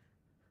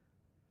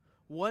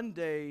 One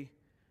day,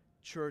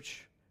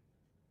 church,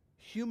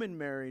 human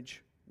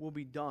marriage will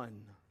be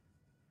done.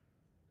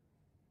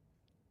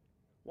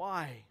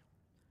 Why?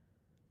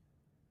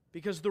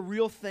 Because the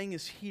real thing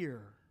is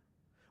here.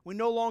 We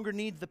no longer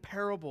need the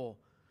parable.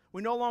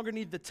 We no longer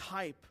need the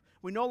type.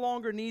 We no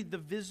longer need the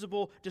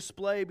visible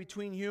display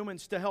between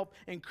humans to help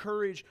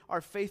encourage our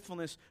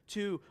faithfulness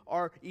to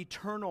our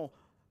eternal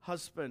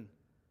husband.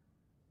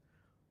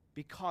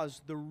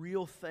 Because the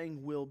real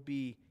thing will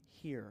be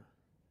here.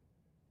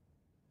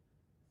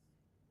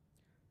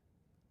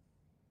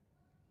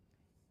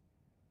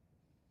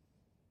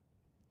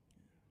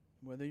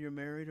 Whether you're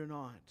married or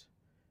not,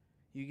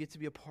 you get to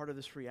be a part of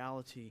this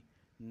reality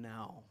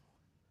now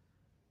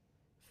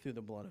through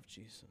the blood of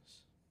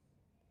Jesus.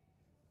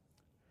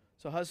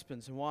 So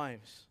husbands and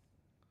wives,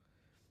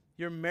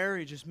 your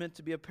marriage is meant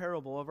to be a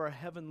parable of our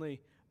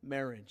heavenly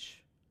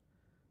marriage.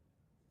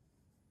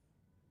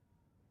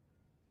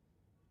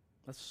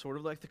 That's sort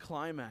of like the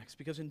climax,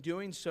 because in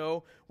doing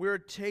so, we're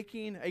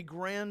taking a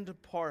grand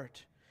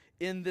part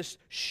in this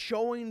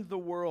showing the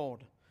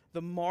world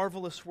the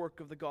marvelous work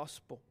of the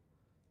gospel.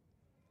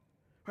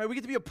 Right? We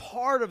get to be a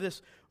part of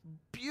this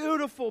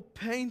beautiful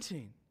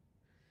painting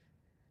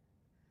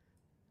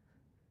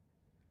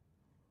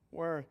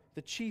where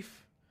the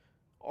chief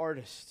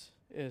artist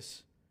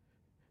is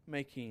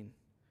making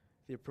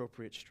the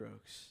appropriate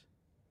strokes.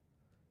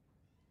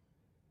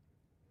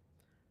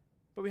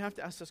 But we have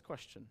to ask this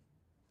question.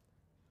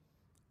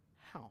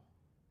 How?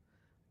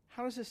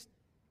 How does this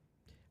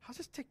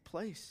take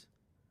place?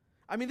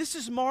 I mean, this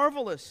is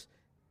marvelous.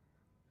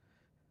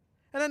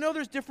 And I know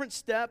there's different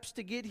steps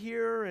to get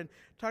here and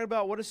talk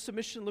about what does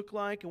submission look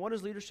like and what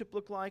does leadership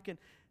look like.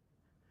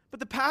 But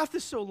the path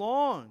is so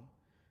long.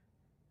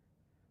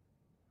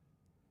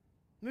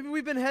 Maybe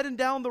we've been heading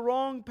down the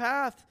wrong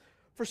path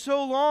for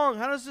so long.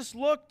 How does this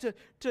look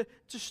to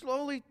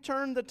slowly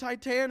turn the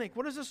Titanic?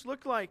 What does this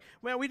look like?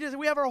 Man,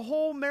 we have our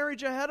whole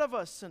marriage ahead of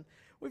us, and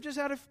we've just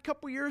had a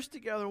couple years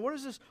together. What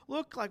does this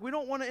look like? We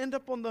don't want to end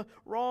up on the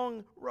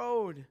wrong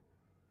road.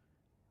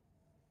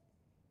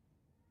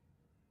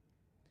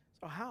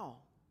 So how?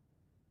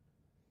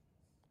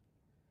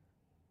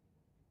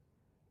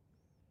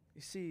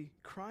 You see,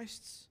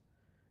 Christ's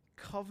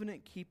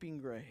covenant-keeping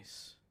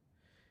grace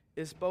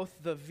is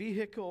both the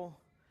vehicle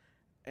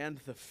and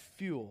the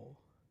fuel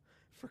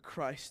for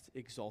Christ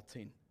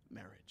exalting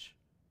marriage.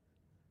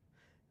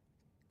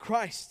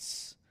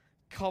 Christ's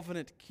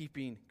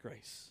covenant-keeping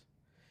grace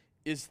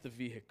is the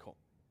vehicle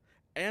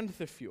and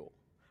the fuel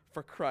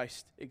for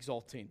Christ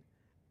exalting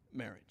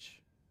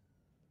marriage.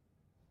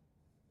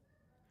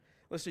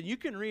 Listen, you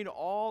can read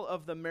all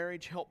of the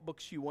marriage help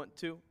books you want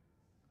to.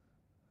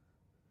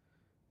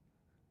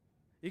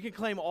 You can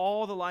claim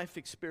all the life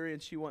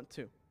experience you want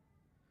to.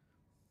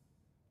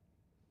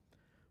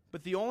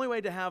 But the only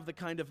way to have the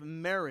kind of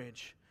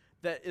marriage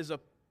that is a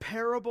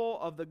parable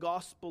of the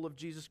gospel of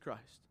Jesus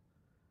Christ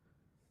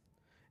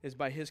is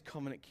by His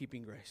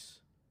covenant-keeping grace.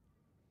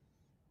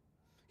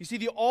 You see,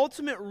 the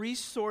ultimate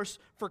resource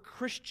for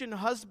Christian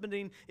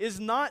husbanding is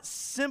not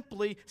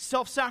simply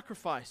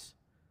self-sacrifice.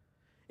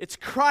 It's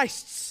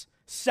Christ's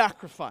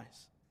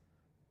sacrifice.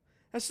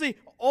 That's the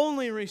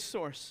only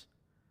resource.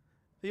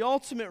 The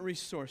ultimate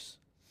resource.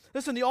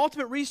 Listen, the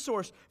ultimate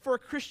resource for a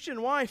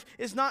Christian wife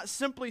is not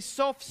simply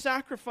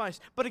self-sacrifice,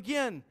 but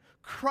again,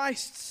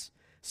 Christ's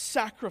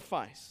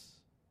sacrifice.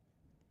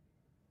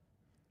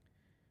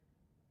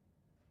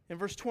 In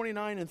verse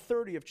 29 and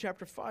 30 of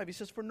chapter 5, he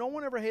says, "For no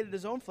one ever hated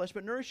his own flesh,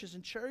 but nourishes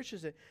and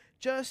cherishes it,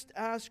 just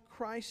as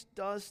Christ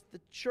does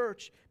the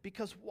church."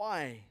 Because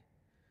why?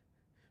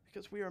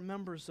 Because we are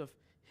members of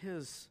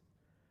His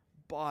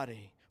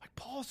body. Like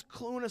Paul's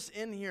cluing us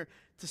in here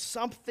to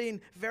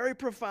something very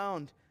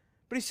profound.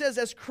 But he says,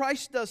 as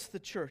Christ does the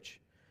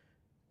church.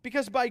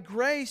 Because by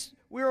grace,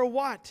 we are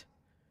what?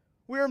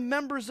 We are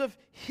members of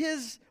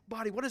His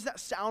body. What does that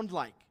sound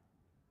like?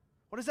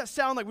 What does that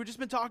sound like? We've just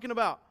been talking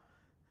about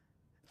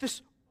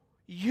this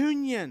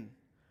union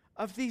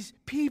of these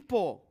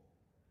people.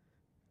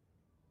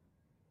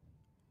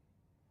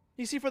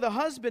 You see, for the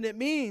husband, it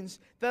means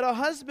that a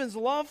husband's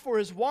love for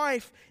his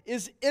wife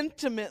is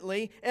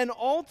intimately and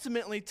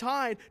ultimately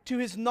tied to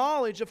his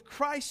knowledge of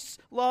Christ's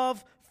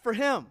love for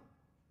him.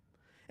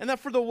 And that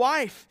for the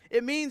wife,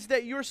 it means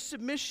that your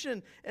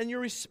submission and your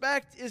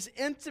respect is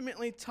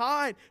intimately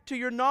tied to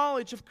your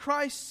knowledge of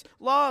Christ's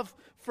love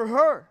for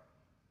her.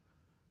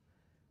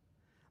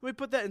 Let me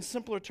put that in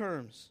simpler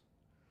terms.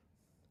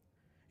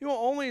 You will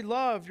only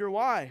love your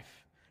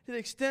wife to the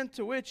extent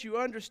to which you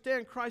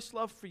understand Christ's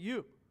love for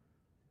you.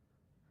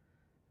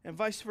 And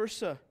vice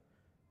versa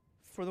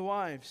for the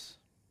wives.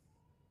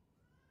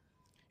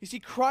 You see,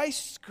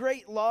 Christ's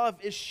great love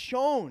is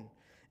shown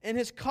in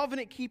His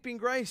covenant-keeping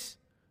grace.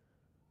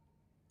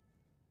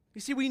 You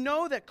see, we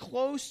know that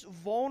close,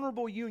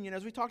 vulnerable union,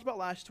 as we talked about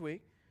last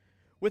week,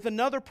 with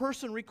another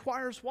person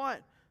requires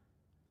what?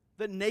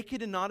 That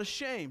naked and not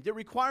ashamed. It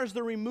requires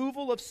the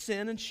removal of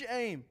sin and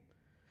shame.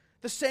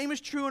 The same is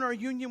true in our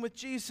union with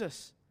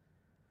Jesus.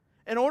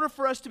 In order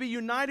for us to be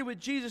united with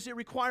Jesus, it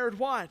required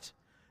what?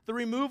 The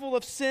removal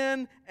of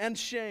sin and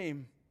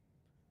shame.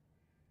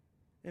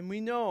 And we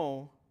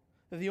know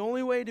that the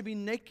only way to be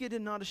naked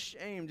and not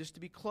ashamed is to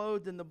be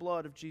clothed in the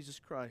blood of Jesus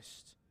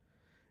Christ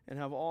and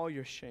have all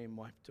your shame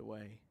wiped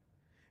away.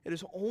 It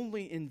is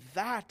only in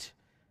that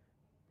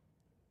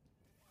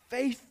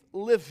faith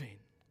living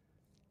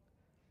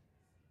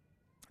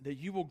that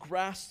you will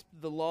grasp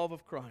the love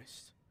of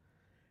Christ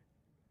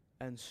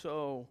and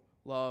so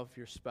love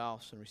your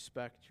spouse and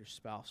respect your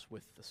spouse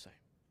with the same.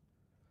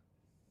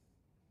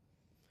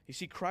 You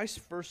see, Christ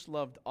first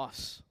loved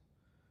us.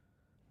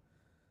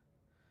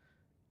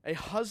 A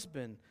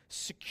husband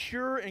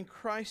secure in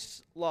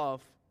Christ's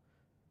love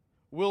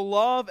will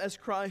love as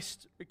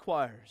Christ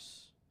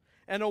requires.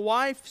 And a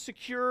wife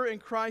secure in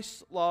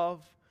Christ's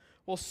love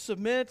will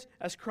submit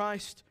as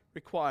Christ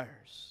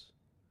requires.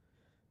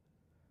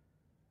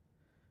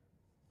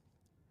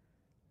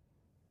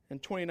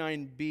 And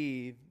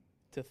 29b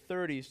to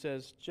 30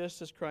 says,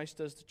 just as Christ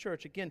does the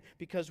church. Again,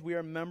 because we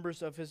are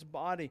members of His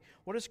body.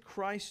 What does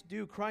Christ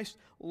do? Christ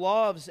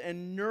loves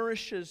and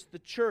nourishes the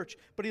church.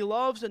 But He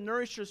loves and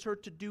nourishes her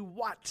to do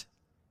what?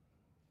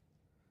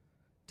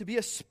 To be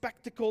a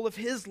spectacle of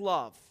His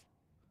love.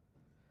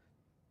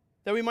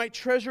 That we might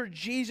treasure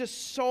Jesus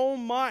so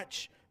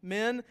much,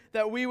 men,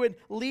 that we would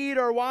lead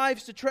our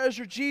wives to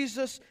treasure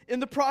Jesus in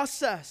the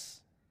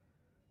process.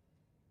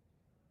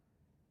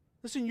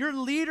 Listen, your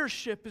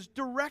leadership is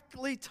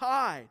directly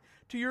tied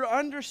to your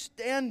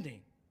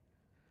understanding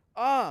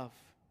of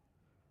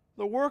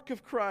the work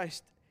of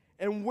Christ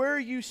and where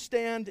you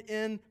stand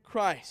in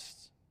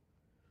Christ.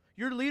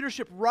 Your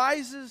leadership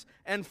rises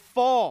and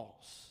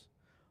falls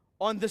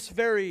on this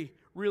very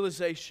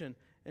realization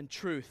and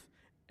truth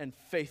and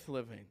faith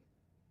living.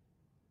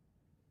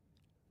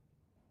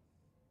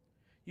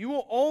 You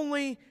will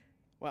only,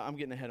 I'm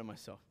getting ahead of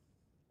myself.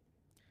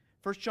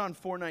 1 John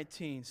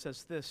 4:19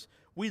 says this,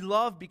 we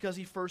love because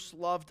He first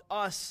loved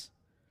us.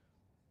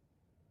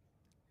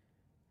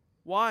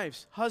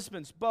 Wives,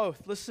 husbands,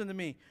 both, listen to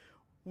me.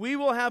 We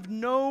will have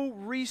no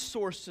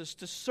resources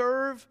to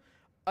serve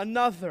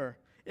another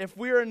if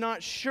we are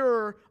not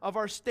sure of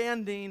our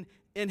standing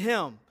in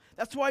Him.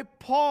 That's why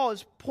Paul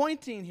is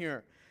pointing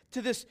here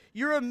to this.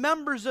 You're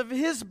members of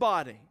His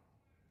body.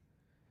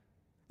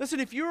 Listen,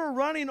 if you're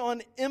running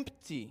on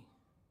empty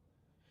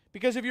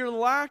because of your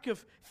lack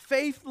of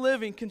faith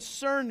living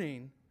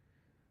concerning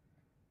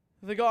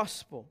the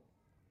gospel,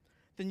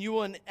 then you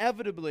will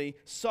inevitably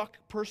suck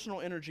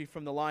personal energy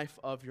from the life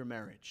of your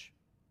marriage.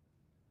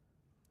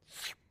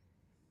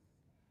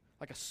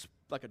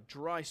 Like a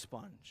dry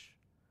sponge.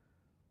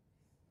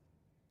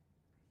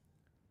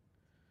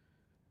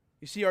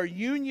 You see, our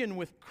union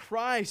with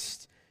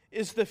Christ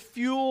is the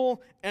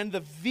fuel and the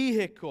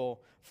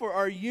vehicle for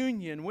our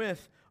union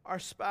with our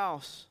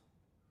spouse.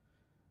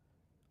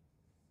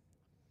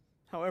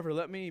 However,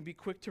 let me be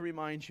quick to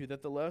remind you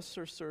that the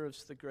lesser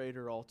serves the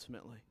greater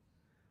ultimately.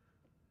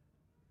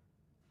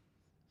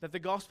 That the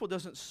gospel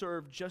doesn't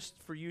serve just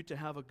for you to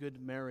have a good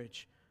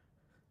marriage,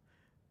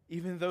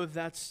 even though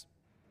that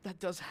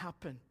does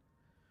happen.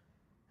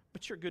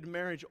 But your good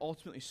marriage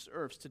ultimately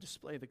serves to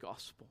display the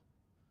gospel.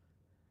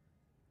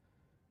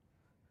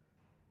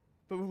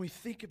 But when we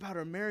think about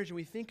our marriage and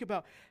we think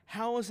about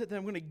how is it that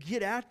I'm going to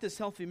get at this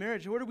healthy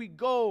marriage, where do we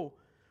go?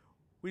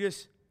 We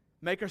just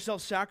make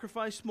ourselves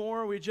sacrifice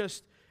more? We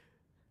just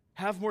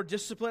have more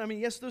discipline? I mean,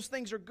 yes, those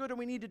things are good and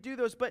we need to do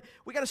those, but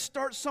we got to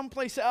start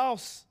someplace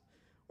else.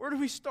 Where do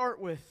we start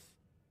with?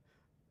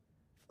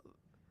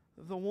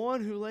 The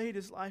one who laid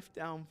his life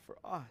down for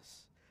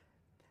us.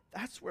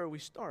 That's where we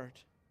start.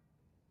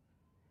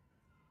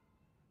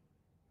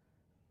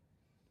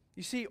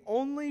 You see,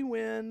 only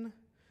when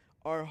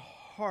our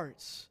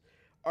hearts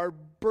are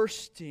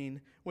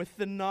bursting with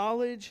the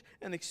knowledge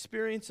and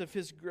experience of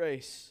His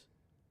grace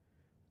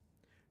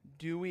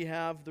do we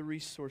have the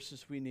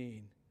resources we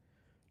need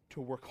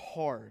to work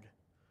hard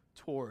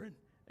toward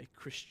a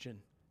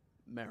Christian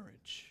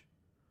marriage.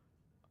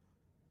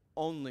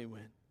 Only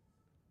when.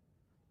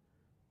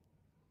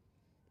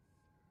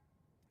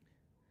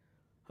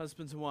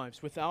 Husbands and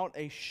wives, without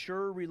a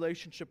sure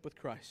relationship with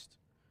Christ,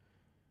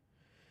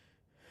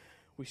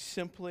 we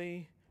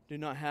simply do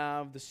not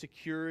have the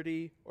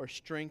security or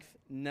strength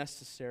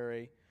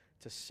necessary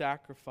to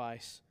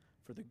sacrifice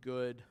for the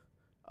good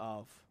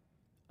of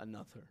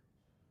another.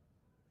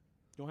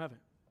 You don't have it.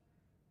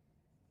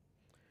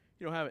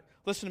 You don't have it.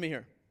 Listen to me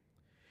here.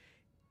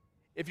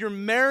 If your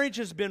marriage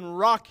has been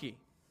rocky,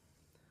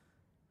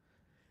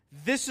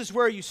 this is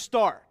where you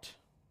start.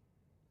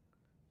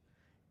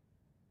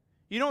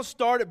 You don't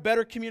start at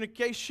better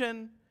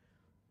communication.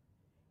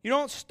 You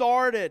don't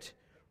start at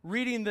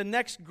reading the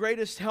next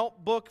greatest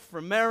help book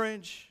for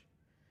marriage.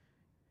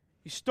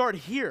 You start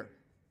here.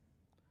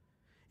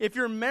 If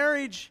your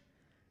marriage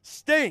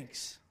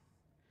stinks,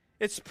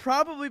 it's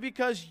probably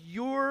because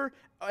your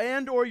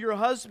and or your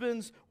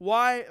husband's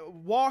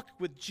walk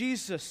with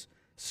Jesus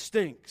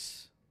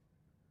stinks.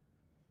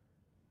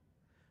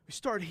 We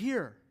start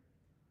here.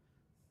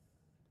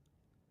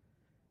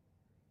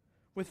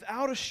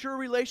 Without a sure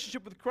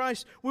relationship with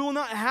Christ, we will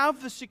not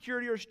have the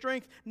security or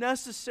strength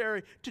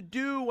necessary to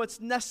do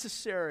what's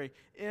necessary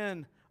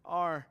in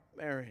our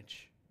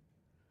marriage.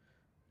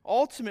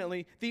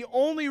 Ultimately, the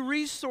only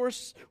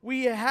resource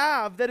we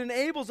have that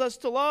enables us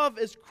to love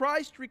as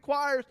Christ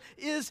requires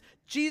is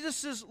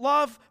Jesus'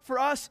 love for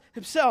us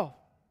Himself.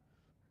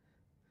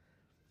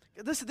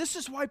 This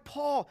is why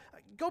Paul,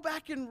 go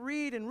back and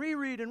read and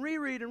reread and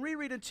reread and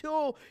reread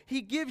until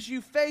he gives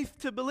you faith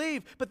to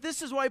believe. But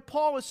this is why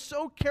Paul is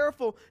so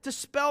careful to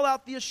spell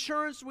out the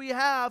assurance we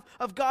have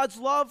of God's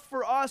love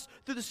for us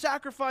through the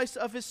sacrifice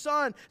of His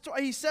Son. That's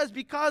why he says,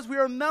 because we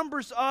are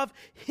members of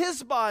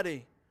His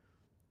body.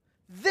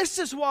 This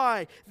is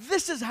why.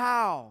 This is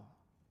how.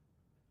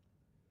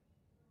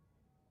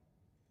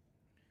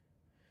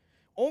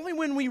 Only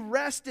when we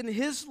rest in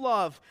His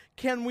love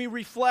can we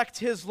reflect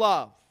His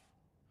love.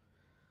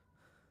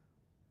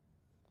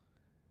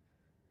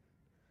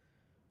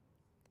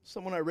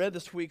 Someone I read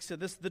this week said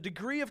this: the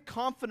degree of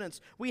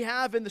confidence we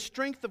have in the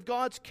strength of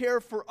God's care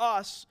for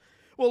us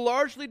will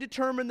largely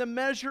determine the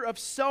measure of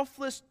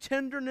selfless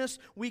tenderness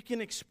we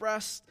can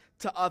express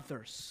to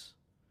others.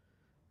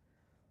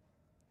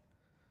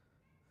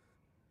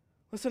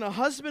 Listen, a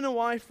husband and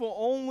wife will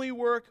only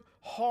work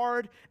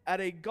hard at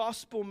a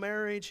gospel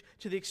marriage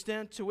to the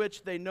extent to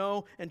which they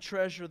know and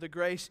treasure the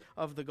grace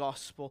of the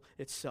gospel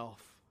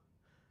itself.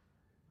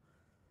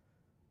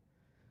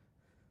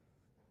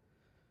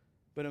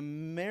 But a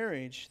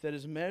marriage that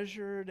is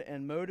measured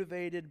and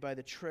motivated by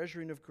the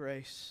treasuring of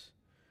grace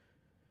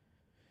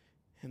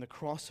and the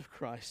cross of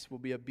Christ will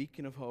be a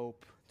beacon of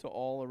hope to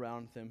all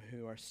around them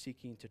who are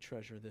seeking to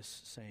treasure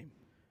this same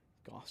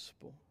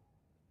gospel.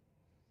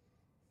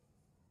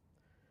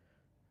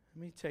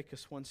 Let me take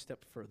us one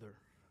step further.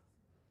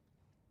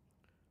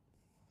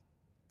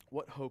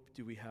 What hope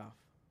do we have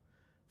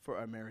for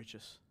our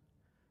marriages?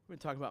 We've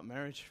been talking about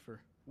marriage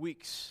for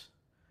weeks.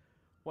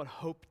 What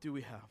hope do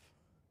we have?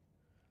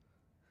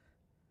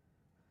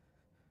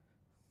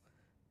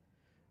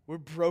 We're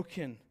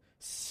broken,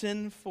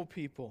 sinful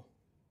people,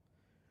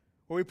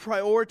 where we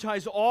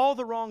prioritize all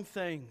the wrong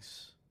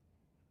things.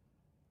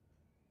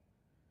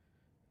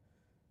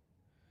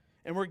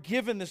 And we're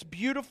given this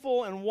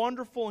beautiful and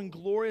wonderful and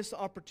glorious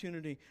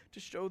opportunity to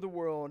show the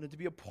world and to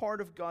be a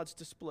part of God's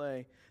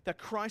display that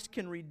Christ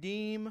can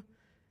redeem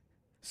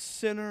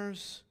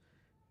sinners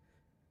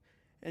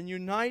and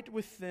unite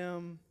with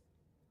them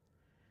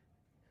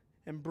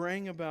and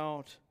bring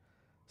about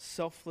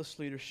selfless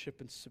leadership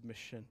and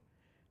submission.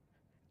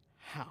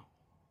 How?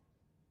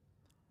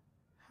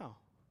 How?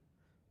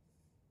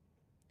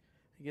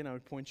 Again, I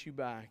would point you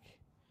back.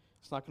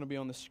 It's not going to be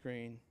on the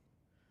screen.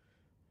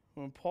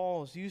 When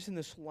Paul is using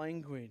this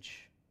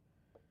language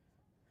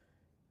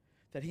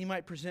that he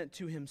might present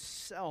to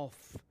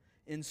himself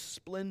in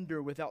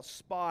splendor, without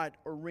spot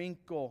or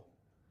wrinkle,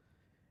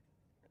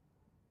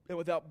 and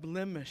without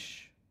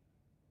blemish,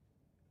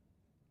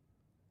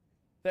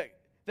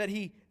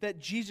 that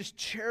Jesus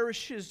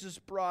cherishes his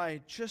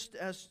bride just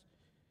as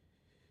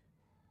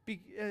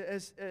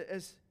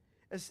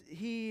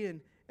he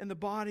and the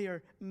body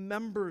are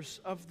members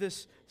of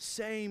this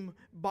same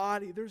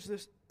body. There's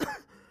this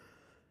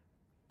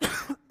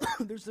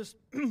there's this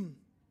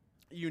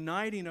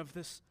uniting of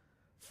this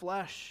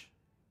flesh.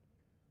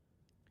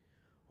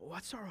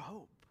 What's our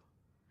hope?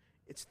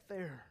 It's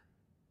there.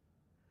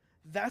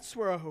 That's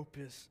where our hope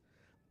is.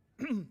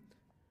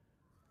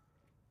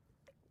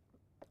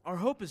 Our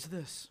hope is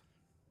this,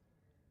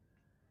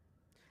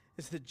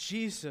 is that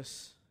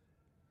Jesus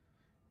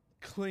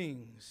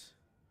clings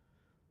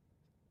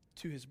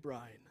to his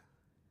bride.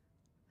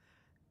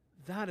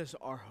 That is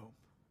our hope.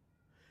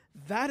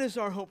 That is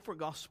our hope for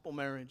gospel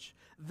marriage.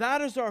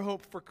 That is our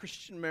hope for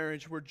Christian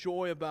marriage where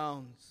joy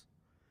abounds.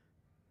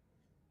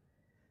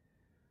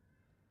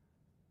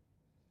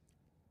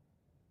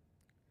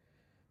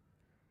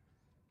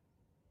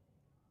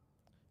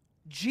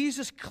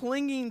 Jesus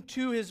clinging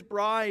to his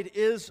bride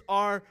is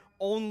our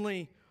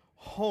only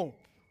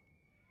hope.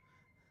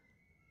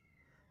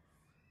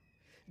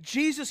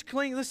 Jesus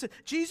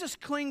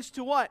clings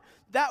to what?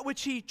 That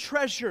which he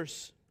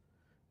treasures,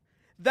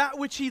 that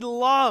which he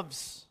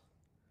loves,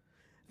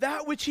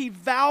 that which he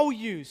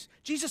values.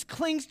 Jesus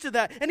clings to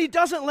that, and he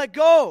doesn't let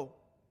go.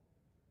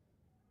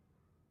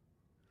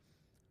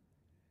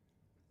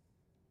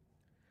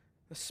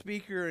 The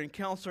speaker and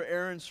counselor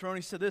Aaron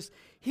Cerrone said this: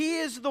 he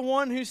is the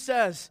one who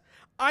says,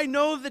 I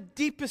know the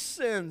deepest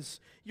sins,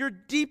 your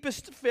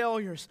deepest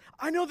failures.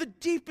 I know the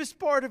deepest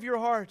part of your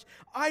heart.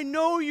 I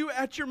know you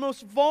at your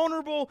most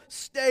vulnerable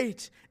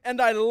state, and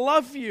I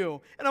love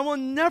you, and I will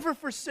never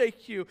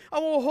forsake you. I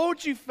will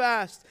hold you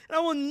fast, and I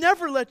will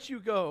never let you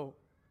go.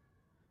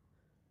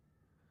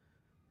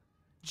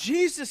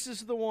 Jesus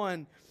is the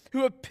one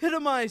who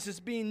epitomizes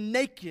being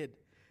naked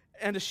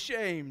and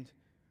ashamed,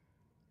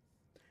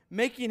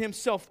 making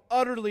himself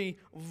utterly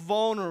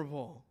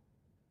vulnerable,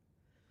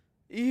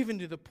 even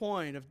to the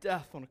point of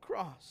death on a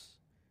cross.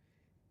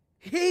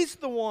 He's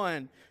the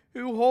one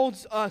who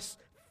holds us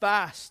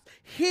fast.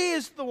 He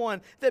is the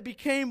one that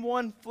became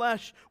one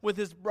flesh with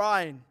his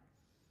bride.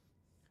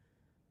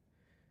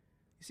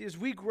 You see, as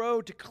we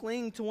grow to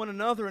cling to one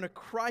another in a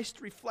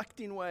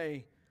Christ-reflecting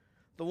way,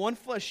 the one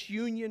flesh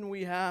union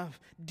we have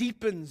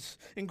deepens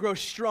and grows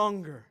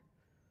stronger.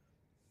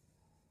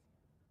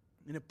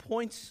 And it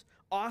points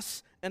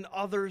us and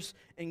others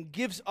and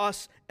gives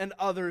us and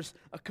others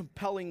a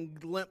compelling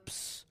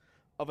glimpse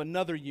of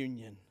another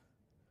union.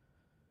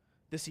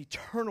 This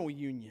eternal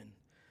union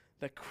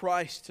that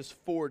Christ has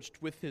forged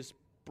with his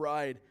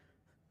bride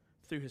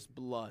through his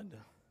blood.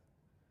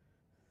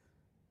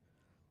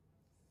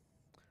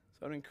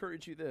 So I'd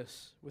encourage you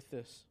with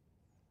this.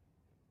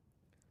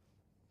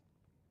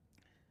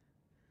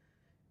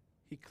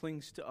 He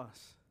clings to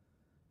us.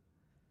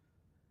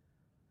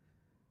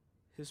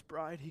 His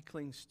bride he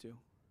clings to.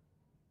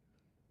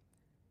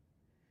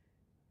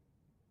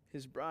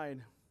 His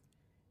bride,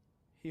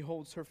 he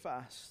holds her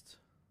fast.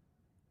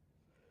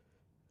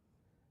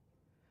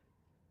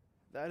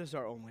 That is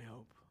our only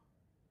hope.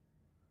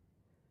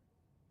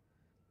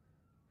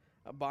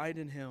 Abide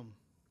in him,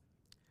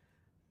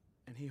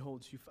 and he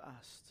holds you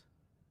fast.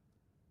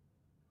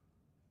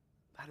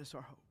 That is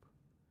our hope.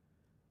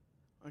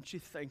 Aren't you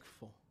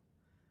thankful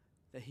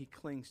that he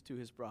clings to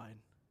his bride?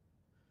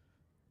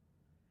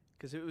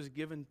 Because if it was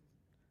given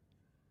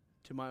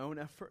to my own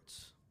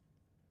efforts,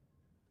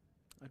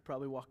 I'd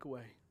probably walk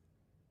away.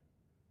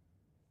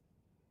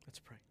 Let's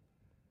pray.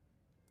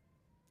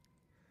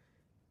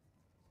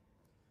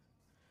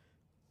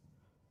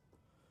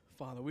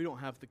 Father, we don't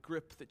have the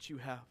grip that you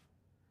have,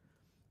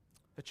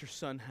 that your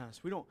Son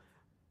has. We don't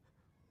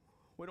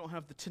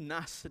have the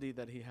tenacity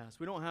that he has.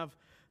 We don't have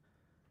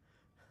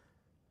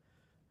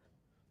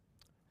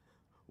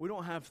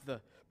the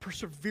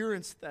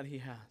perseverance that he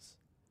has.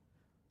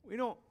 We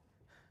don't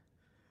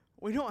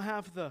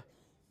have the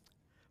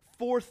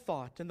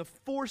forethought and the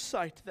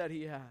foresight that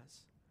he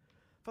has.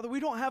 Father,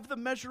 we don't have the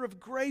measure of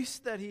grace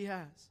that he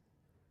has.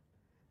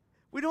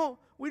 We don't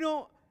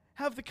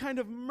have the kind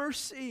of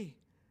mercy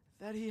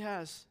that he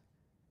has.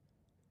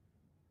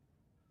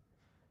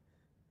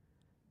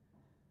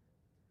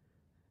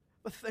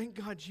 But thank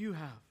God you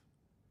have.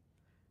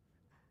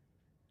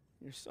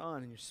 Your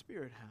Son and your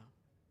Spirit have.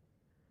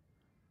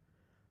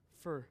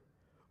 For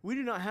we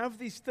do not have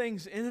these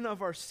things in and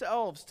of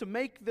ourselves to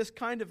make this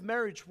kind of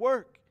marriage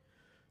work.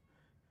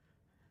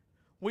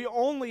 We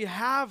only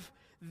have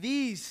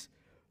these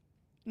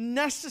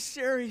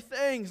necessary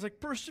things like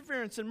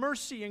perseverance and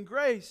mercy and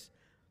grace,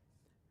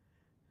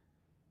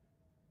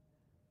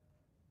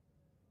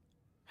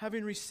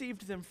 having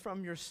received them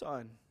from your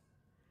Son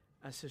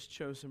as his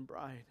chosen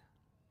bride.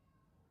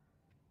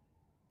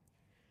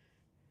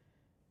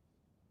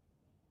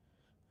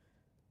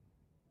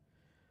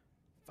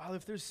 Father,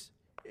 if there's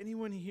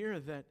anyone here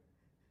that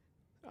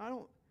I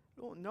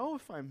don't know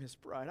if I'm his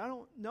bride, I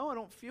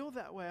don't feel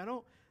that way, I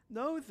don't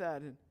know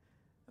that, and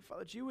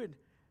Father, that you would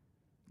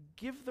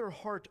give their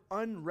heart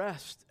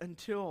unrest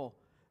until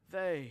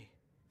they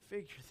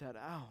figure that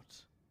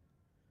out.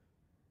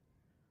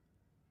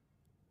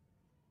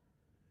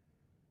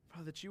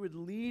 Father, that you would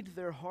lead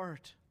their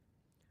heart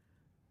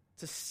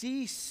to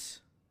cease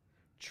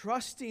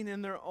trusting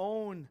in their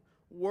own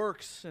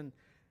works and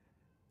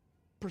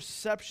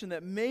perception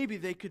that maybe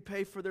they could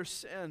pay for their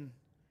sin,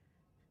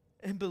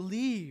 and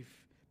believe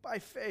by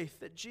faith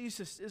that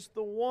Jesus is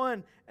the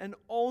one and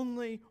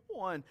only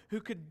one who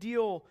could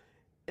deal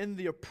in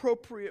the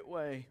appropriate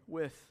way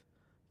with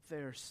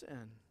their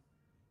sin.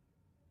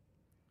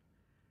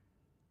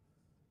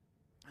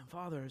 And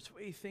Father, as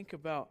we think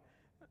about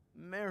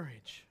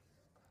marriage,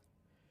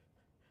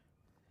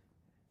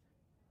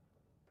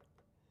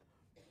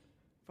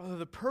 Father,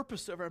 the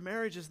purpose of our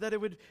marriage is that it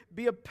would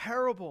be a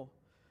parable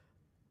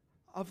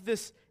of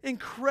this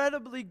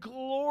incredibly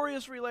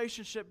glorious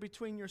relationship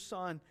between your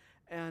Son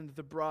and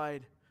the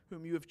bride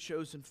whom you have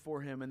chosen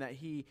for him, and that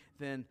he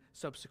then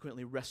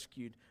subsequently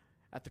rescued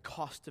at the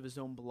cost of his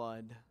own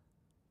blood.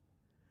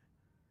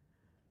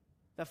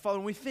 That, Father,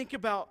 when we think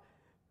about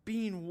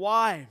being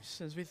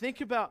wives, as we think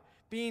about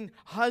being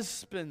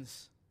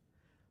husbands,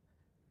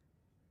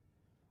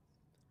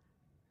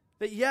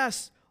 that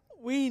yes,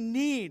 we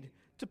need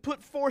to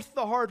put forth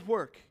the hard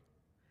work.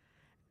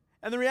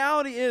 And the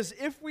reality is,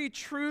 if we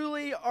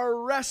truly are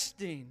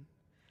resting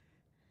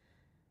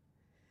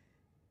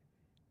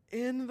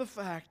in the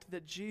fact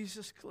that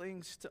Jesus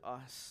clings to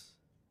us,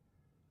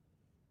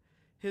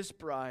 his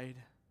bride,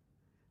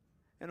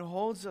 and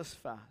holds us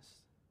fast,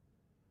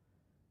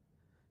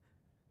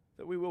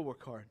 that we will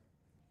work hard.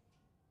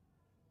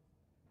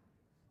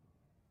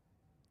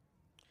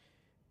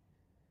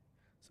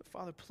 So,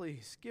 Father,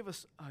 please give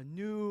us a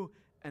new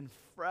and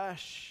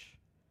fresh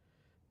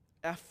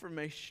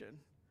affirmation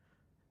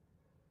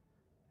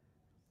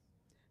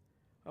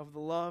of the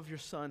love your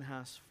Son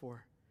has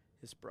for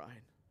his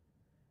bride.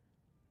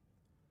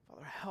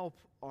 Father, help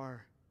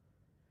our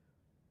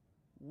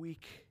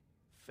weak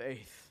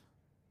faith.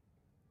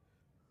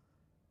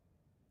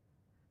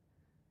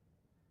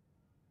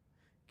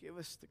 Give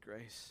us the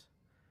grace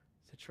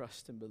to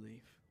trust and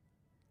believe.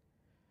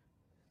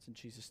 It's in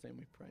Jesus' name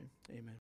we pray. Amen.